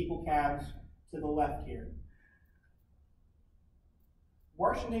of the steeple cabs to the left here.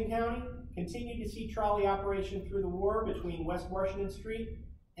 Washington County continued to see trolley operation through the war between West Washington Street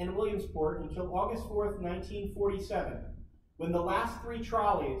and Williamsport until August 4th, 1947, when the last 3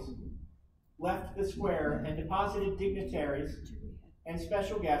 trolleys left the square and deposited dignitaries and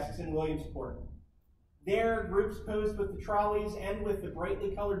special guests in Williamsport. There, groups posed with the trolleys and with the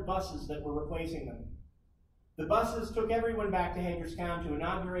brightly colored buses that were replacing them. The buses took everyone back to Hagerstown to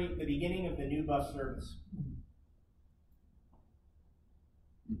inaugurate the beginning of the new bus service.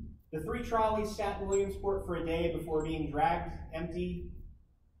 The 3 trolleys sat in Williamsport for a day before being dragged empty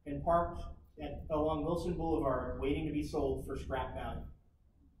and parked along Wilson Boulevard, waiting to be sold for scrap value.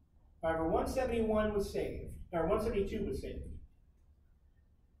 However, 172 was saved.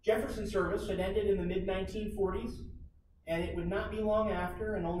 Jefferson service had ended in the mid-1940s, and it would not be long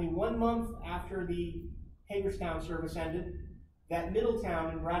after, and only 1 month after the Hagerstown service ended, that Middletown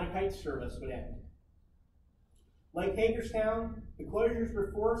and Braddock Heights service would end. Like Hagerstown, the closures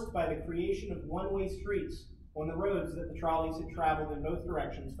were forced by the creation of one-way streets on the roads that the trolleys had traveled in both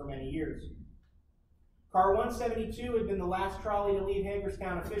directions for many years. Car 172 had been the last trolley to leave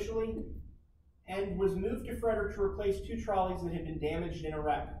Hagerstown officially, and was moved to Frederick to replace 2 trolleys that had been damaged in a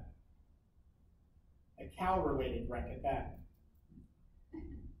wreck. A cow-related wreck at that.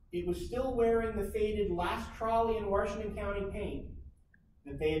 It was still wearing the faded last trolley in Washington County paint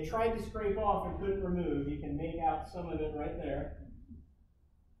that they had tried to scrape off and couldn't remove. You can make out some of it right there.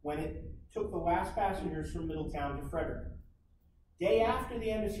 When it took the last passengers from Middletown to Frederick. Day after the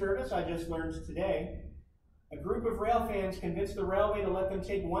end of service, I just learned today, a group of rail fans convinced the railway to let them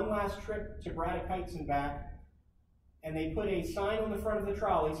take one last trip to Braddock Heights and back, and they put a sign on the front of the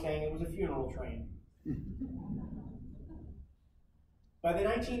trolley saying it was a funeral train. By the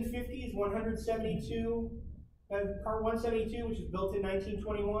 1950s, car 172, which was built in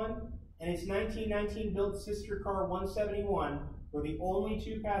 1921, and its 1919 built sister car 171 were the only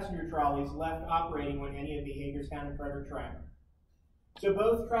two passenger trolleys left operating on any of the Hagerstown and Frederick track. So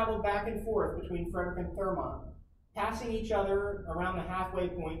both traveled back and forth between Frederick and Thurmont, passing each other around the halfway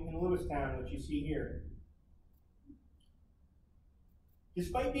point in Lewistown, which you see here.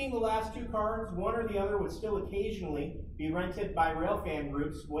 Despite being the last two cars, one or the other would still occasionally be rented by railfan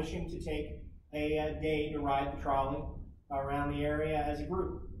groups wishing to take a day to ride the trolley around the area as a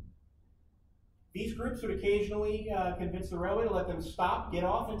group. These groups would occasionally convince the railway to let them stop, get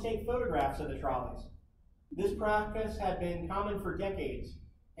off, and take photographs of the trolleys. This practice had been common for decades,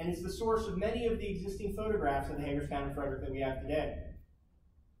 and it's the source of many of the existing photographs of the Hagerstown and Frederick that we have today.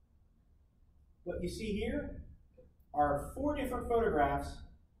 What you see here are 4 different photographs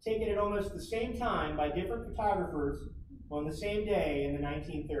taken at almost the same time by different photographers on the same day in the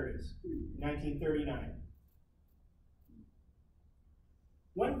 1930s, 1939.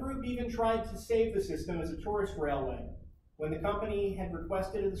 One group even tried to save the system as a tourist railway when the company had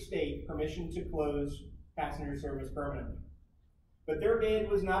requested of the state permission to close passenger service permanently. But their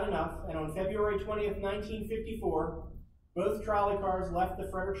bid was not enough, and on February 20th, 1954, both trolley cars left the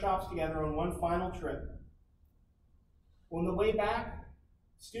Frederick shops together on one final trip. On the way back,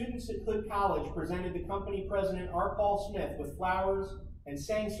 students at Hood College presented the company president R. Paul Smith with flowers and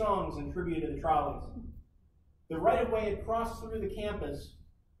sang songs in tribute to the trolleys. The right-of-way had crossed through the campus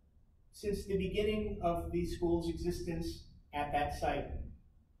since the beginning of the school's existence at that site.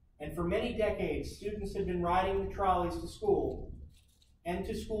 And for many decades, students had been riding the trolleys to school and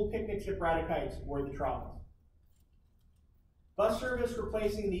to school picnics at Braddock Heights aboard the trolleys. Bus service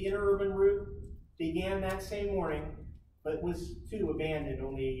replacing the interurban route began that same morning, but was too abandoned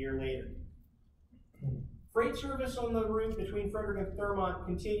only a year later. Freight service on the route between Frederick and Thurmont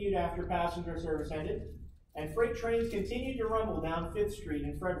continued after passenger service ended, and freight trains continued to rumble down 5th Street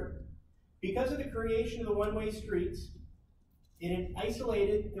in Frederick. Because of the creation of the one-way streets, it had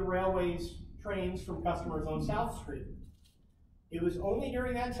isolated the railway's trains from customers on South Street. It was only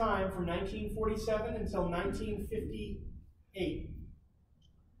during that time, from 1947 until 1958,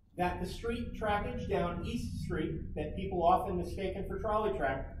 that the street trackage down East Street, that people often mistaken for trolley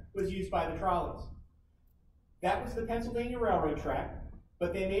track, was used by the trolleys. That was the Pennsylvania Railroad track,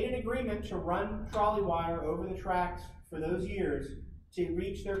 but they made an agreement to run trolley wire over the tracks for those years to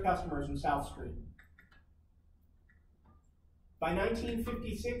reach their customers in South Street. By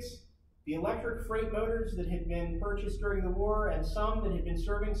 1956, the electric freight motors that had been purchased during the war and some that had been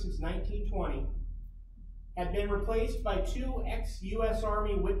serving since 1920 had been replaced by 2 ex-U.S.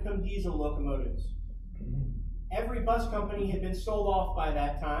 Army Whitcomb diesel locomotives. Every bus company had been sold off by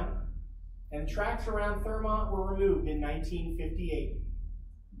that time, and tracks around Thurmont were removed in 1958.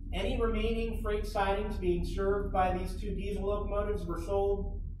 Any remaining freight sidings being served by these 2 diesel locomotives were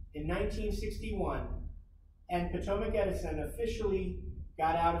sold in 1961, and Potomac Edison officially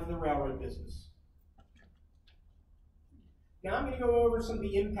got out of the railroad business. Now I'm going to go over some of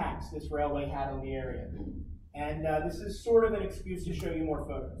the impacts this railway had on the area. And this is sort of an excuse to show you more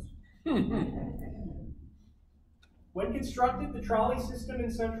photos. When constructed, the trolley system in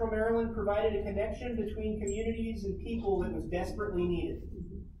Central Maryland provided a connection between communities and people that was desperately needed.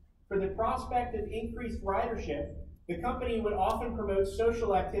 For the prospect of increased ridership, the company would often promote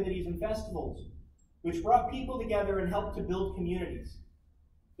social activities and festivals, which brought people together and helped to build communities.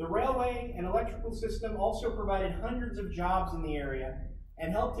 The railway and electrical system also provided hundreds of jobs in the area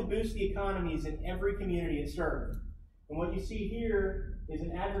and helped to boost the economies in every community it served. And what you see here is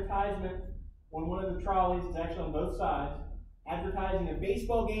an advertisement on one of the trolleys, it's actually on both sides, advertising a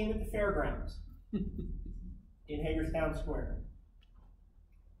baseball game at the fairgrounds in Hagerstown Square.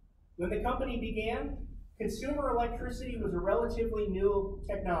 When the company began, consumer electricity was a relatively new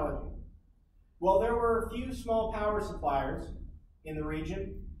technology. While there were a few small power suppliers in the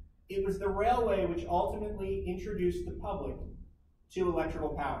region, it was the railway which ultimately introduced the public to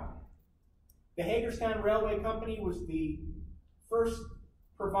electrical power. The Hagerstown Railway Company was the first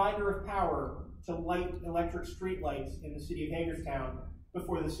provider of power to light electric streetlights in the city of Hagerstown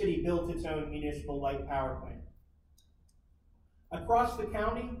before the city built its own municipal light power plant. Across the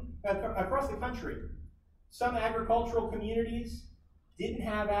country, some agricultural communities didn't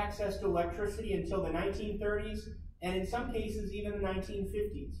have access to electricity until the 1930s, and in some cases even the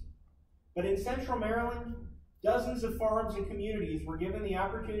 1950s. But in Central Maryland, dozens of farms and communities were given the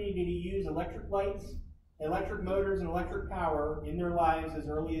opportunity to use electric lights, electric motors, and electric power in their lives as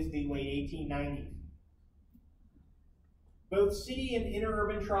early as the late 1890s. Both city and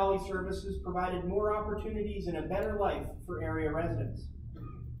interurban trolley services provided more opportunities and a better life for area residents.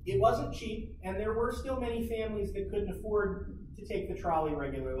 It wasn't cheap, and there were still many families that couldn't afford to take the trolley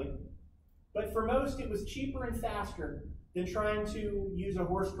regularly. But for most, it was cheaper and faster than trying to use a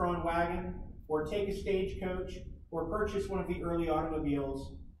horse-drawn wagon or take a stagecoach or purchase one of the early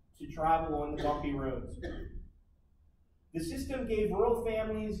automobiles to travel on the bumpy roads. The system gave rural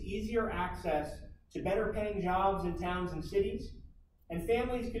families easier access to better-paying jobs in towns and cities, and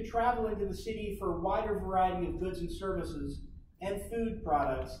families could travel into the city for a wider variety of goods and services and food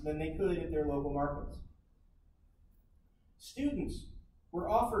products than they could at their local markets. Students were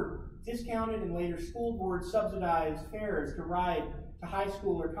offered discounted and later school board subsidized fares to ride to high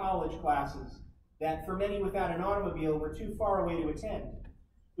school or college classes that for many without an automobile were too far away to attend,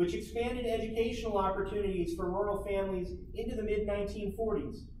 which expanded educational opportunities for rural families into the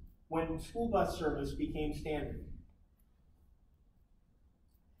mid-1940s when school bus service became standard.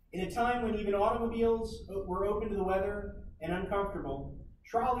 In a time when even automobiles were open to the weather and uncomfortable,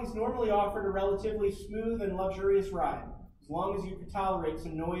 trolleys normally offered a relatively smooth and luxurious ride, as long as you could tolerate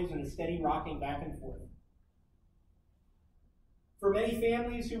some noise and a steady rocking back and forth. For many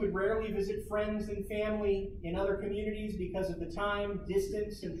families who would rarely visit friends and family in other communities because of the time,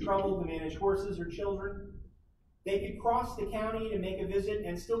 distance, and trouble to manage horses or children, they could cross the county to make a visit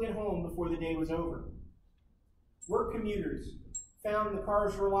and still get home before the day was over. Work commuters found the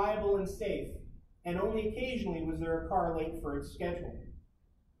cars reliable and safe, and only occasionally was there a car late for its schedule.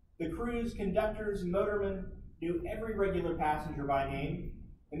 The crews, conductors, and motormen knew every regular passenger by name,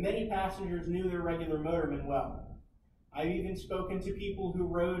 and many passengers knew their regular motorman well. I've even spoken to people who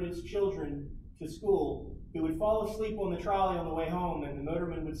rode as children to school who would fall asleep on the trolley on the way home, and the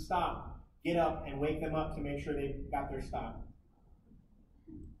motorman would stop, get up, and wake them up to make sure they got their stop.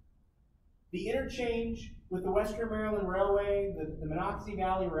 The interchange with the Western Maryland Railway, the Monocacy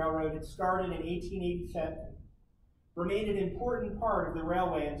Valley Railroad, had started in 1887, remained an important part of the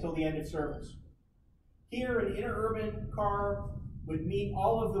railway until the end of service. Here, an interurban car would meet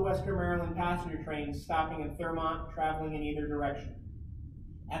all of the Western Maryland passenger trains stopping in Thurmont, traveling in either direction.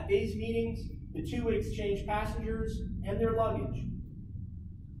 At these meetings, the two would exchange passengers and their luggage.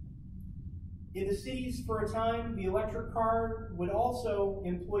 In the cities, for a time, the electric car would also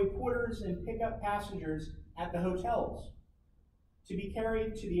employ porters and pick up passengers at the hotels to be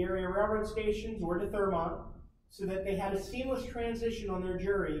carried to the area railroad stations or to Thurmont so that they had a seamless transition on their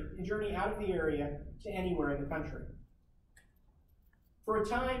journey out of the area to anywhere in the country. For a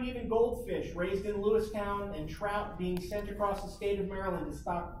time, even goldfish raised in Lewistown and trout being sent across the state of Maryland to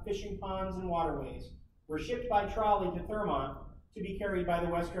stock fishing ponds and waterways were shipped by trolley to Thurmont to be carried by the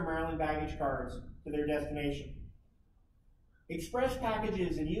Western Maryland baggage cars to their destination. Express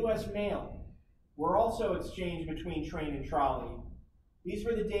packages and U.S. mail were also exchanged between train and trolley. These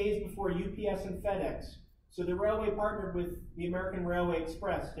were the days before UPS and FedEx, so the railway partnered with the American Railway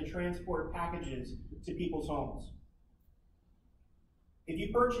Express to transport packages to people's homes. If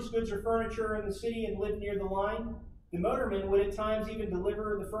you purchased goods or furniture in the city and lived near the line, the motorman would at times even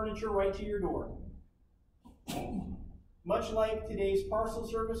deliver the furniture right to your door. Much like today's parcel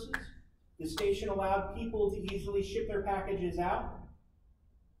services, the station allowed people to easily ship their packages out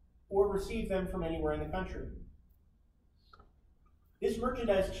or receive them from anywhere in the country. This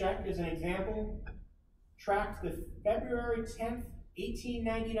merchandise check, as an example, tracked the February 10th,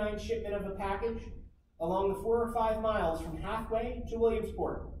 1899 shipment of a package along the 4 or 5 miles from Halfway to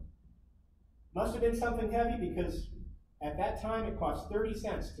Williamsport. Must have been something heavy because at that time it cost 30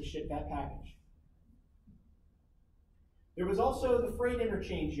 cents to ship that package. There was also the freight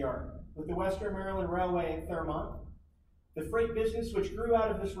interchange yard with the Western Maryland Railway at Thurmont. The freight business, which grew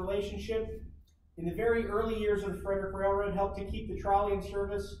out of this relationship in the very early years of the Frederick Railroad, helped to keep the trolley in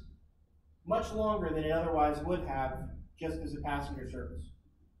service much longer than it otherwise would have just as a passenger service.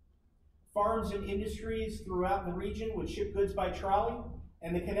 Farms and industries throughout the region would ship goods by trolley,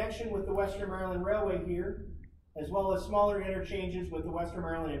 and the connection with the Western Maryland Railway here, as well as smaller interchanges with the Western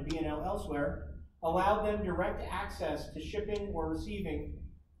Maryland and B&L elsewhere, allowed them direct access to shipping or receiving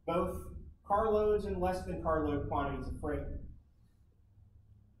both carloads and less than carload quantities of freight.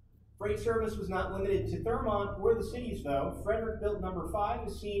 Freight service was not limited to Thurmont or the cities, though. Frederick built number 5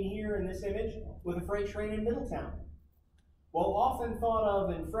 is seen here in this image with a freight train in Middletown. While often thought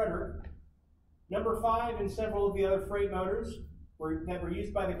of in Frederick, number 5 and several of the other freight motors that were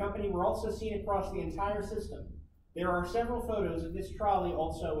used by the company were also seen across the entire system. There are several photos of this trolley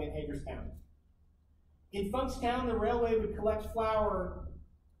also in Hagerstown. In Funkstown, the railway would collect flour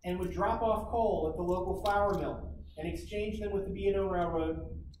and would drop off coal at the local flour mill and exchange them with the B&O Railroad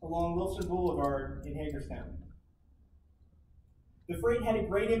along Wilson Boulevard in Hagerstown. The freight had a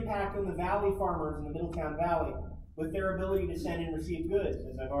great impact on the valley farmers in the Middletown Valley with their ability to send and receive goods,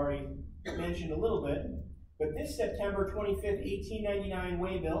 as I've already mentioned a little bit. But this September 25th, 1899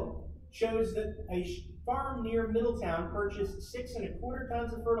 waybill shows that a farm near Middletown purchased 6 1/4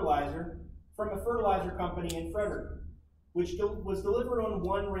 tons of fertilizer from a fertilizer company in Frederick, which was delivered on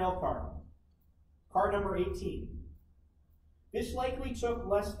one rail car, car number 18. This likely took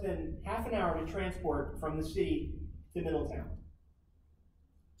less than half an hour to transport from the city to Middletown.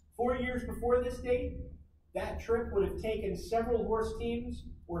 4 years before this date, that trip would have taken several horse teams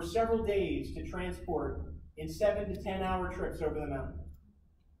or several days to transport in 7 to 10 hour trips over the mountain.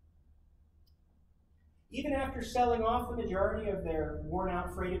 Even after selling off the majority of their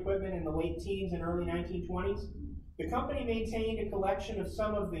worn-out freight equipment in the late teens and early 1920s, the company maintained a collection of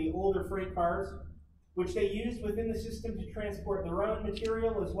some of the older freight cars, which they used within the system to transport their own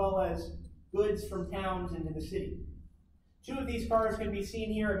material as well as goods from towns into the city. 2 of these cars can be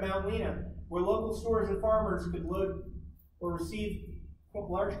seen here at Mount Lena, where local stores and farmers could load or receive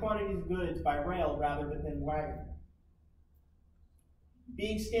large quantities of goods by rail rather than wagon.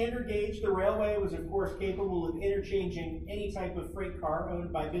 Being standard gauge, the railway was of course capable of interchanging any type of freight car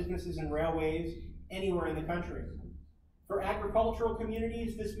owned by businesses and railways anywhere in the country. For agricultural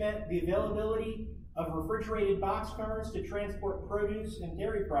communities, this meant the availability of refrigerated boxcars to transport produce and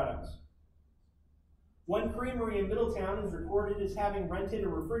dairy products. One creamery in Middletown is recorded as having rented a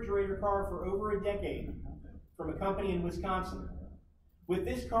refrigerator car for over a decade from a company in Wisconsin. With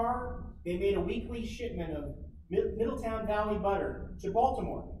this car, they made a weekly shipment of Middletown Valley butter to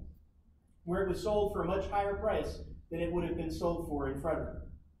Baltimore, where it was sold for a much higher price than it would have been sold for in Frederick.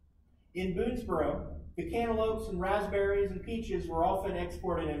 In Boonesboro, the cantaloupes and raspberries and peaches were often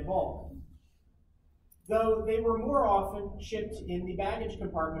exported in bulk, though they were more often shipped in the baggage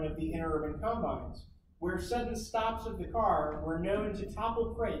compartment of the interurban combines, where sudden stops of the car were known to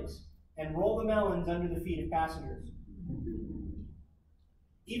topple crates and roll the melons under the feet of passengers.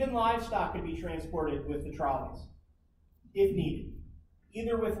 Even livestock could be transported with the trolleys, if needed,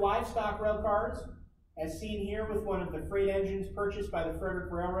 either with livestock rail cars, as seen here with one of the freight engines purchased by the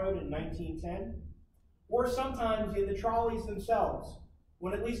Frederick Railroad in 1910, or sometimes in the trolleys themselves,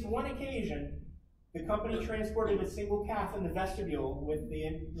 when at least one occasion the company transported a single calf in the vestibule with the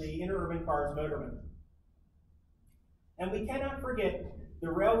interurban car's motorman. And we cannot forget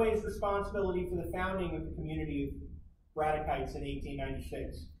the railway's responsibility for the founding of the community of Braddockites in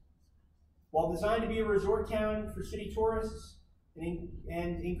 1896. While designed to be a resort town for city tourists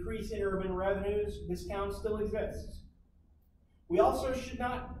and increase interurban revenues, this town still exists. We also should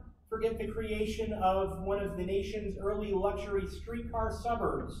not forget the creation of one of the nation's early luxury streetcar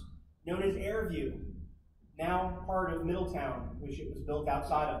suburbs, known as Airview, now part of Middletown, which it was built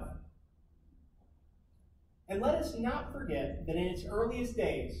outside of. And let us not forget that in its earliest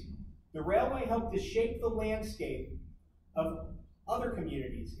days, the railway helped to shape the landscape of other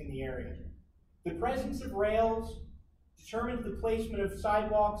communities in the area. The presence of rails determined the placement of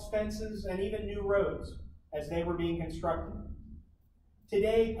sidewalks, fences, and even new roads as they were being constructed.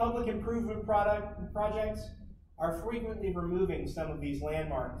 Today, public improvement projects are frequently removing some of these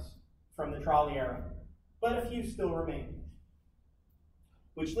landmarks from the trolley era, but a few still remain.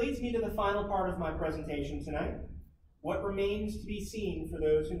 Which leads me to the final part of my presentation tonight, what remains to be seen for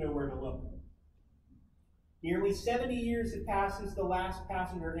those who know where to look. Nearly 70 years have passed since the last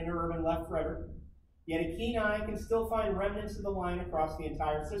passenger interurban left Frederick, yet a keen eye can still find remnants of the line across the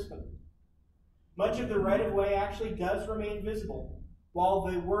entire system. Much of the right-of-way actually does remain visible, while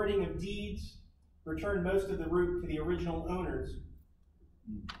the wording of deeds returned most of the route to the original owners.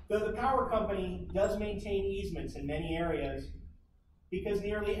 Though the power company does maintain easements in many areas, because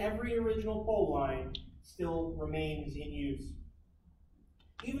nearly every original pole line still remains in use.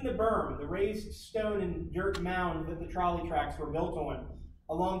 Even the berm, the raised stone and dirt mound that the trolley tracks were built on,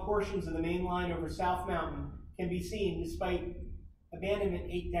 along portions of the main line over South Mountain, can be seen despite abandonment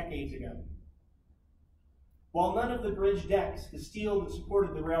 8 decades ago. While none of the bridge decks, the steel that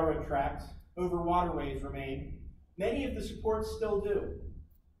supported the railroad tracks, over waterways remain, many of the supports still do,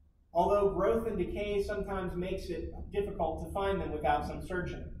 although growth and decay sometimes makes it difficult to find them without some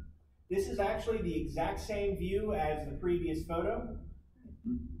searching. This is actually the exact same view as the previous photo.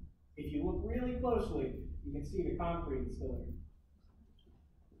 If you look really closely, you can see the concrete still here.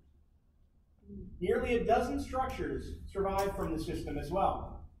 Nearly a dozen structures survive from the system as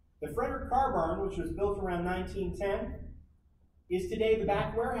well. The Frederick Car Barn, which was built around 1910, is today the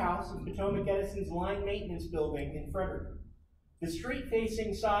back warehouse of Potomac Edison's line maintenance building in Frederick. The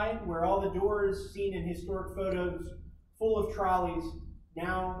street-facing side, where all the doors seen in historic photos full of trolleys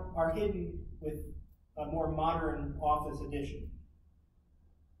now are hidden with a more modern office addition.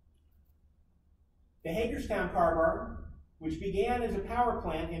 The Hagerstown Car Barn, which began as a power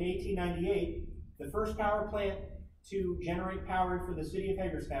plant in 1898, the first power plant to generate power for the city of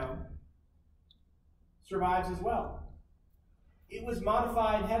Hagerstown, survives as well. It was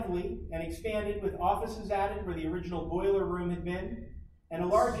modified heavily and expanded with offices added where the original boiler room had been, and a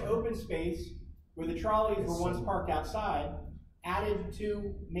large open space where the trolleys were once parked outside, added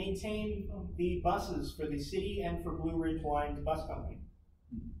to maintain the buses for the city and for Blue Ridge Line's bus company.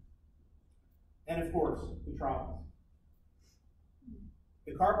 And of course, the trolleys.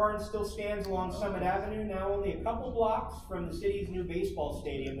 The car barn still stands along Summit Avenue, now only a couple blocks from the city's new baseball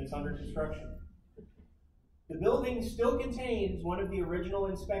stadium that's under construction. The building still contains one of the original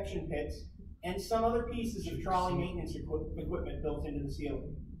inspection pits and some other pieces of trolley maintenance equipment built into the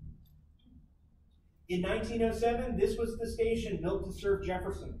ceiling. In 1907, this was the station built to serve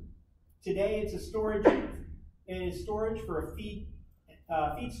Jefferson. Today, it's a storage for a feed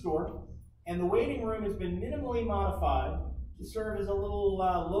store, and the waiting room has been minimally modified to serve as a little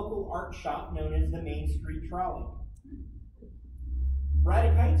local art shop known as the Main Street Trolley.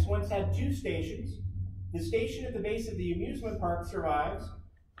 Braddock Heights once had two stations. The station at the base of the amusement park survives.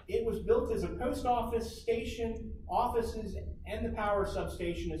 It was built as a post office station, offices, and the power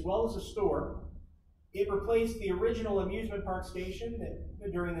substation, as well as a store. It replaced the original amusement park station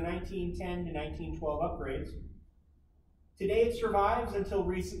during the 1910 to 1912 upgrades. Today it survives until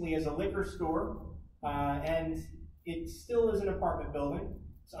recently as a liquor store, and it still is an apartment building.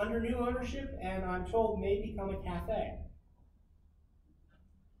 It's under new ownership, and I'm told may become a cafe.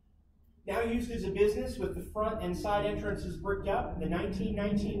 Now used as a business with the front and side entrances bricked up, the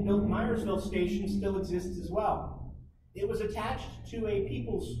 1919 built Myersville station still exists as well. It was attached to a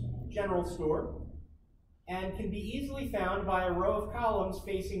People's General store and can be easily found by a row of columns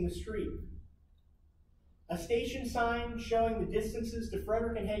facing the street. A station sign showing the distances to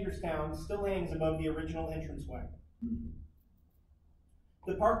Frederick and Hagerstown still hangs above the original entranceway.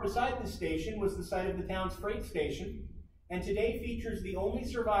 The park beside the station was the site of the town's freight station, and today features the only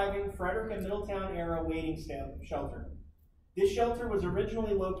surviving Frederick and Middletown era waiting shelter. This shelter was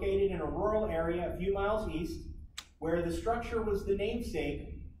originally located in a rural area a few miles east, where the structure was the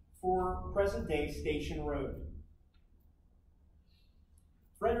namesake for present-day Station Road.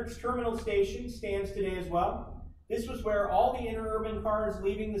 Frederick's terminal station stands today as well. This was where all the interurban cars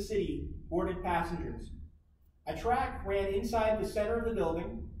leaving the city boarded passengers. A track ran inside the center of the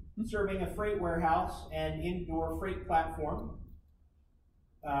building, serving a freight warehouse and indoor freight platform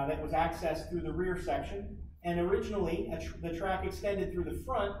that was accessed through the rear section. And originally, the track extended through the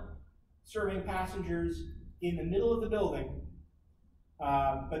front, serving passengers in the middle of the building.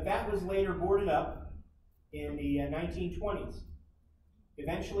 But that was later boarded up in the 1920s.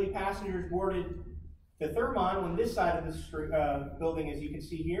 Eventually, passengers boarded the Thermon on this side of the building, as you can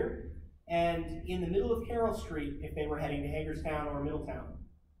see here, and in the middle of Carroll Street if they were heading to Hagerstown or Middletown.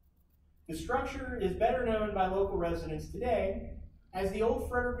 The structure is better known by local residents today as the old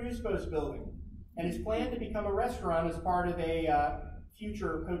Frederick News Post building, and is planned to become a restaurant as part of a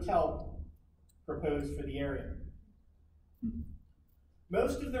future hotel proposed for the area.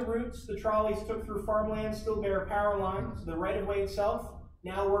 Most of the routes the trolleys took through farmland still bear power lines. The right-of-way itself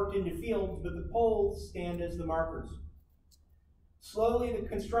now worked into fields, but the poles stand as the markers. Slowly, the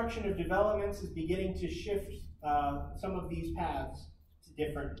construction of developments is beginning to shift some of these paths to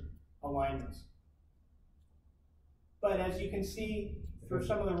different alignments. But as you can see, for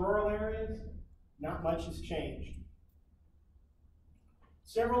some of the rural areas, not much has changed.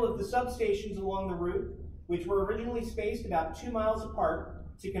 Several of the substations along the route, which were originally spaced about 2 miles apart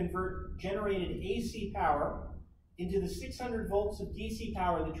to convert generated AC power into the 600 volts of DC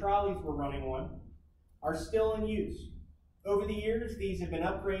power the trolleys were running on, are still in use. Over the years, these have been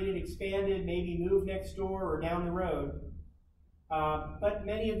upgraded, expanded, maybe moved next door or down the road, but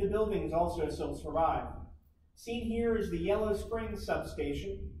many of the buildings also still survive. Seen here is the Yellow Springs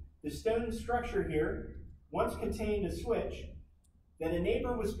substation. The stone structure here once contained a switch that a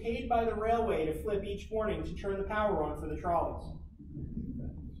neighbor was paid by the railway to flip each morning to turn the power on for the trolleys.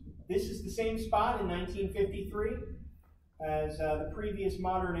 This is the same spot in 1953 as the previous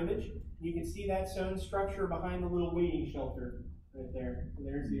modern image. You can see that stone structure behind the little waiting shelter right there. And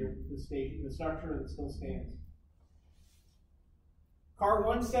there's the station, the structure that still stands. Car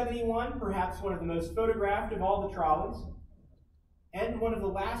 171, perhaps one of the most photographed of all the trolleys, and one of the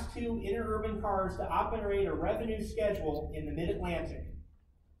last two interurban cars to operate a revenue schedule in the mid-Atlantic,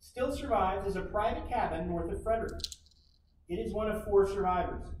 still survives as a private cabin north of Frederick. It is one of 4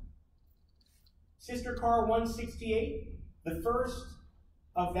 survivors. Sister car 168, the first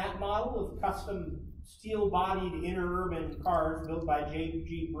of that model of custom steel-bodied interurban cars built by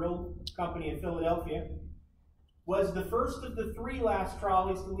J.G. Brill Company of Philadelphia, was the first of the 3 last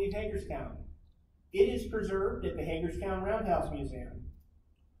trolleys to leave Hagerstown. It is preserved at the Hagerstown Roundhouse Museum.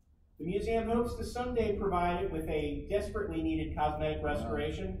 The museum hopes to someday provide it with a desperately needed cosmetic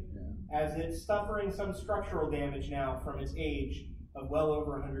restoration, as it's suffering some structural damage now from its age of well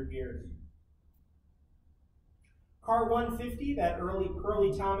over 100 years. Car 150, that early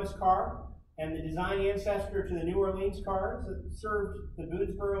Curly Thomas car, and the design ancestor to the New Orleans cars that served the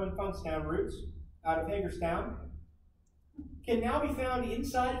Boonesboro and Funkstown routes out of Hagerstown, can now be found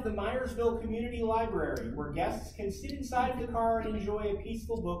inside of the Myersville Community Library, where guests can sit inside the car and enjoy a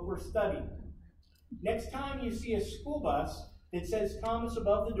peaceful book or study. Next time you see a school bus that says Thomas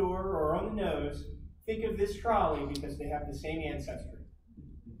above the door or on the nose, think of this trolley because they have the same ancestry.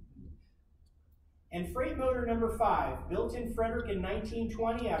 And freight motor number 5, built in Frederick in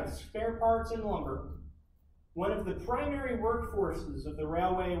 1920 out of spare parts and lumber, one of the primary workforces of the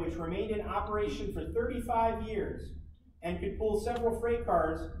railway, which remained in operation for 35 years and could pull several freight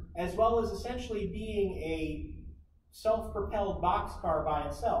cars, as well as essentially being a self-propelled boxcar by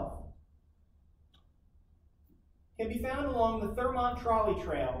itself, can be found along the Thurmont Trolley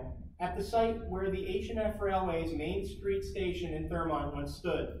Trail at the site where the H&F Railway's Main Street station in Thurmont once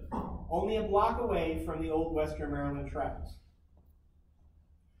stood, only a block away from the old Western Maryland tracks.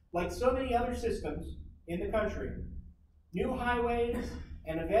 Like so many other systems in the country, new highways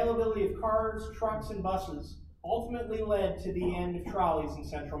and availability of cars, trucks, and buses ultimately led to the end of trolleys in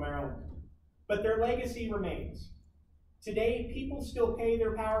Central Maryland. But their legacy remains. Today, people still pay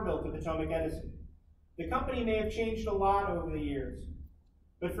their power bill to Potomac Edison. The company may have changed a lot over the years,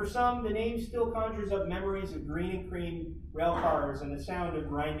 but for some, the name still conjures up memories of green and cream rail cars and the sound of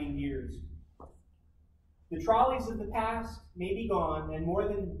grinding gears. The trolleys of the past may be gone, and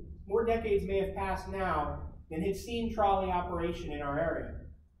more decades may have passed now than had seen trolley operation in our area.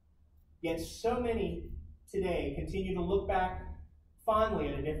 Yet so many today continue to look back fondly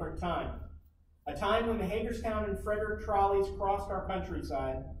at a different time, a time when the Hagerstown and Frederick trolleys crossed our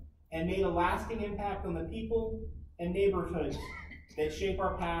countryside and made a lasting impact on the people and neighborhoods that shape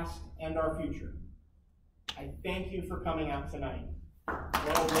our past and our future. I thank you for coming out tonight.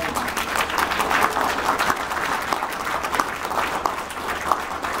 Well done.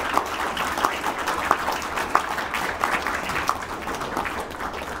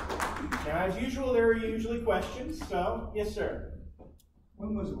 Now, as usual, there are usually questions, so, yes, sir.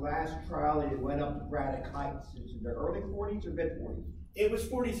 When was the last trolley that went up to Braddock Heights? Is it the early 40s or mid 40s? It was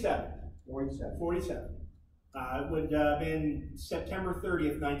 47. 47. 47. It would have been September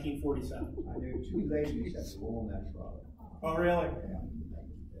 30th, 1947. I knew 2 ladies that were on that trolley. Oh, really? Yeah.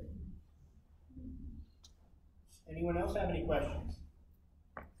 Anyone else have any questions?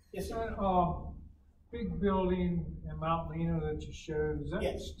 Yes, sir. Big building in Mount Lena that you showed, is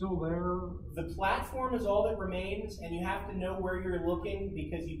that still there? The platform is all that remains, and you have to know where you're looking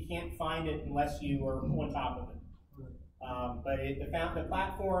because you can't find it unless you are on top of it. But the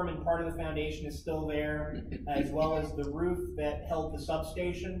platform and part of the foundation is still there, as well as the roof that held the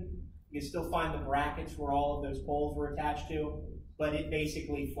substation. You can still find the brackets where all of those poles were attached to, but it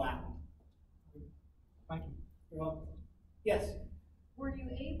basically flattened. Thank you. You're welcome. Yes? Were you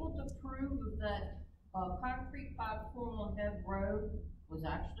able to prove that concrete platform on Head Road was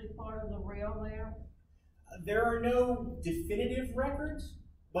actually part of the rail there? There are no definitive records,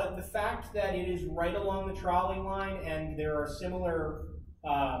 but the fact that it is right along the trolley line and there are similar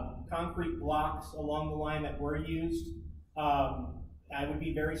concrete blocks along the line that were used, I would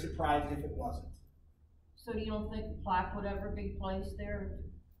be very surprised if it wasn't. So you don't think a plaque would ever be placed there?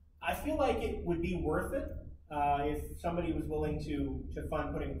 I feel like it would be worth it if somebody was willing to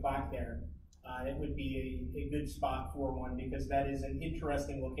fund putting a plaque there. It would be a good spot for one because that is an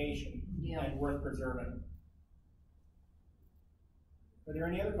interesting location and worth preserving. Are there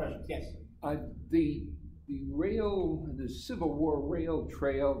any other questions? Yes. The Civil War rail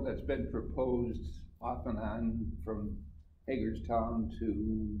trail that's been proposed off and on from Hagerstown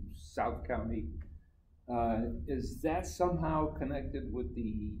to South County, is that somehow connected with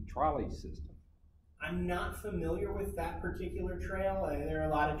the trolley system? I'm not familiar with that particular trail. There are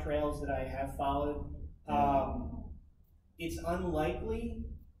a lot of trails that I have followed. It's unlikely,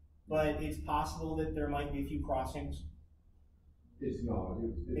 but it's possible that there might be a few crossings. It's not.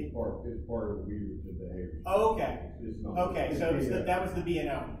 It's part of the Weaver to the Hagerstown. Oh, okay. It's not. Okay, so that was the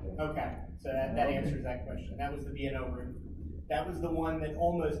B&O. Okay, so that answers that question. That was the B&O route. That was the one that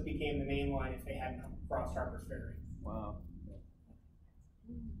almost became the main line if they hadn't crossed Harper's Ferry. Wow.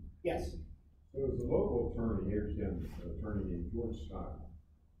 Yes. There was a local attorney, Hagerstown attorney named George Stein,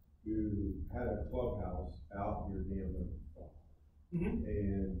 who had a clubhouse out near Dam No. 5.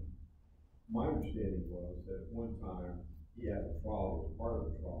 And my understanding was that at one time he had a trolley, as part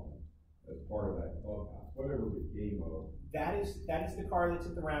of the trolley, as part of that clubhouse, whatever became of. That is the car that's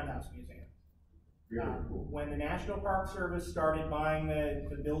at the Roundhouse Museum. Very cool. When the National Park Service started buying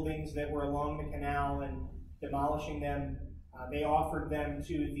the buildings that were along the canal and demolishing them, they offered them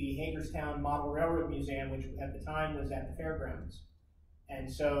to the Hagerstown Model Railroad Museum, which at the time was at the fairgrounds.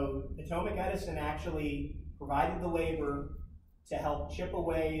 And so Potomac Edison actually provided the labor to help chip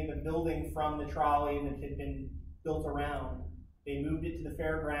away the building from the trolley that had been built around. They moved it to the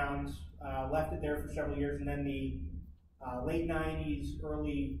fairgrounds, left it there for several years, and then the late 90s,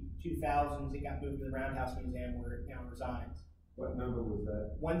 early 2000s, it got moved to the Roundhouse Museum where it now resides. What number was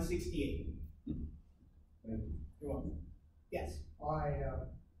that? 168. Thank you. You're welcome. Yes. My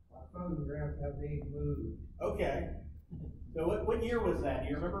photographs have been moved. Okay. So what year was that? Do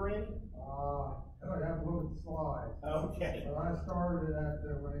you remember, Randy? I would have to look at the slides. Okay. But I started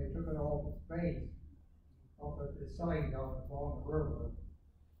at when they took it off the base, up at the site up along the river,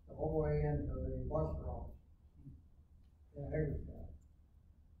 the whole way into the bus route in Hagerstown.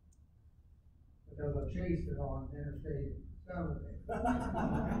 Because I chased it on Interstate 70.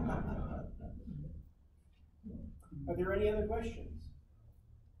 Are there any other questions?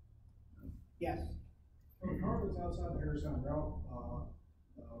 Yes. So the car that's outside the Hagerstown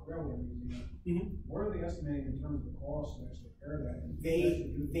Railway Museum, what are they estimating in terms of the cost to actually repair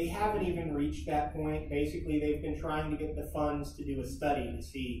that? They haven't even reached that point. Basically, they've been trying to get the funds to do a study to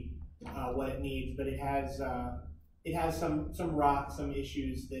see what it needs, but it has some rot, some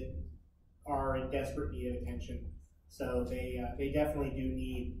issues that are in desperate need of attention. So they definitely do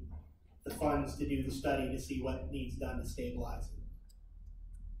need the funds to do the study to see what needs done to stabilize it.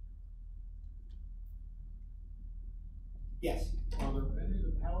 Yes? Are there any of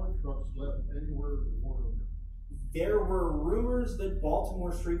the power trucks left anywhere in the world? There were rumors that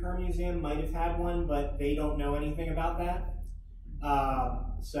Baltimore Streetcar Museum might have had one, but they don't know anything about that.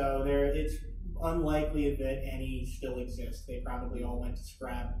 So it's unlikely that any still exist. They probably all went to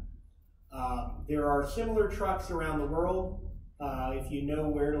scrap. There are similar trucks around the world. If you know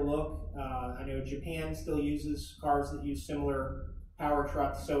where to look, I know Japan still uses cars that use similar power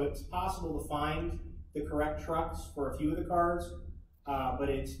trucks, so it's possible to find the correct trucks for a few of the cars, but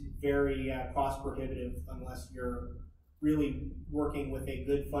it's very cost prohibitive unless you're really working with a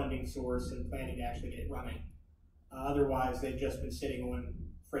good funding source and planning to actually get it running. Otherwise, they've just been sitting on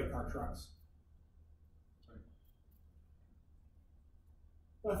freight car trucks.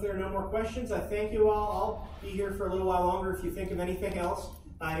 Well, if there are no more questions, I thank you all. I'll be here for a little while longer if you think of anything else.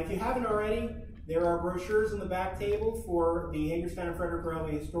 If you haven't already, there are brochures on the back table for the Hagerstown Frederick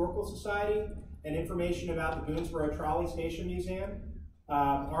Railway Historical Society and information about the Boonesboro Trolley Station Museum.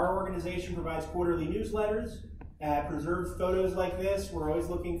 Our organization provides quarterly newsletters, preserves photos like this. We're always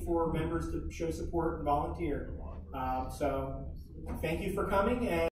looking for members to show support and volunteer. So thank you for coming.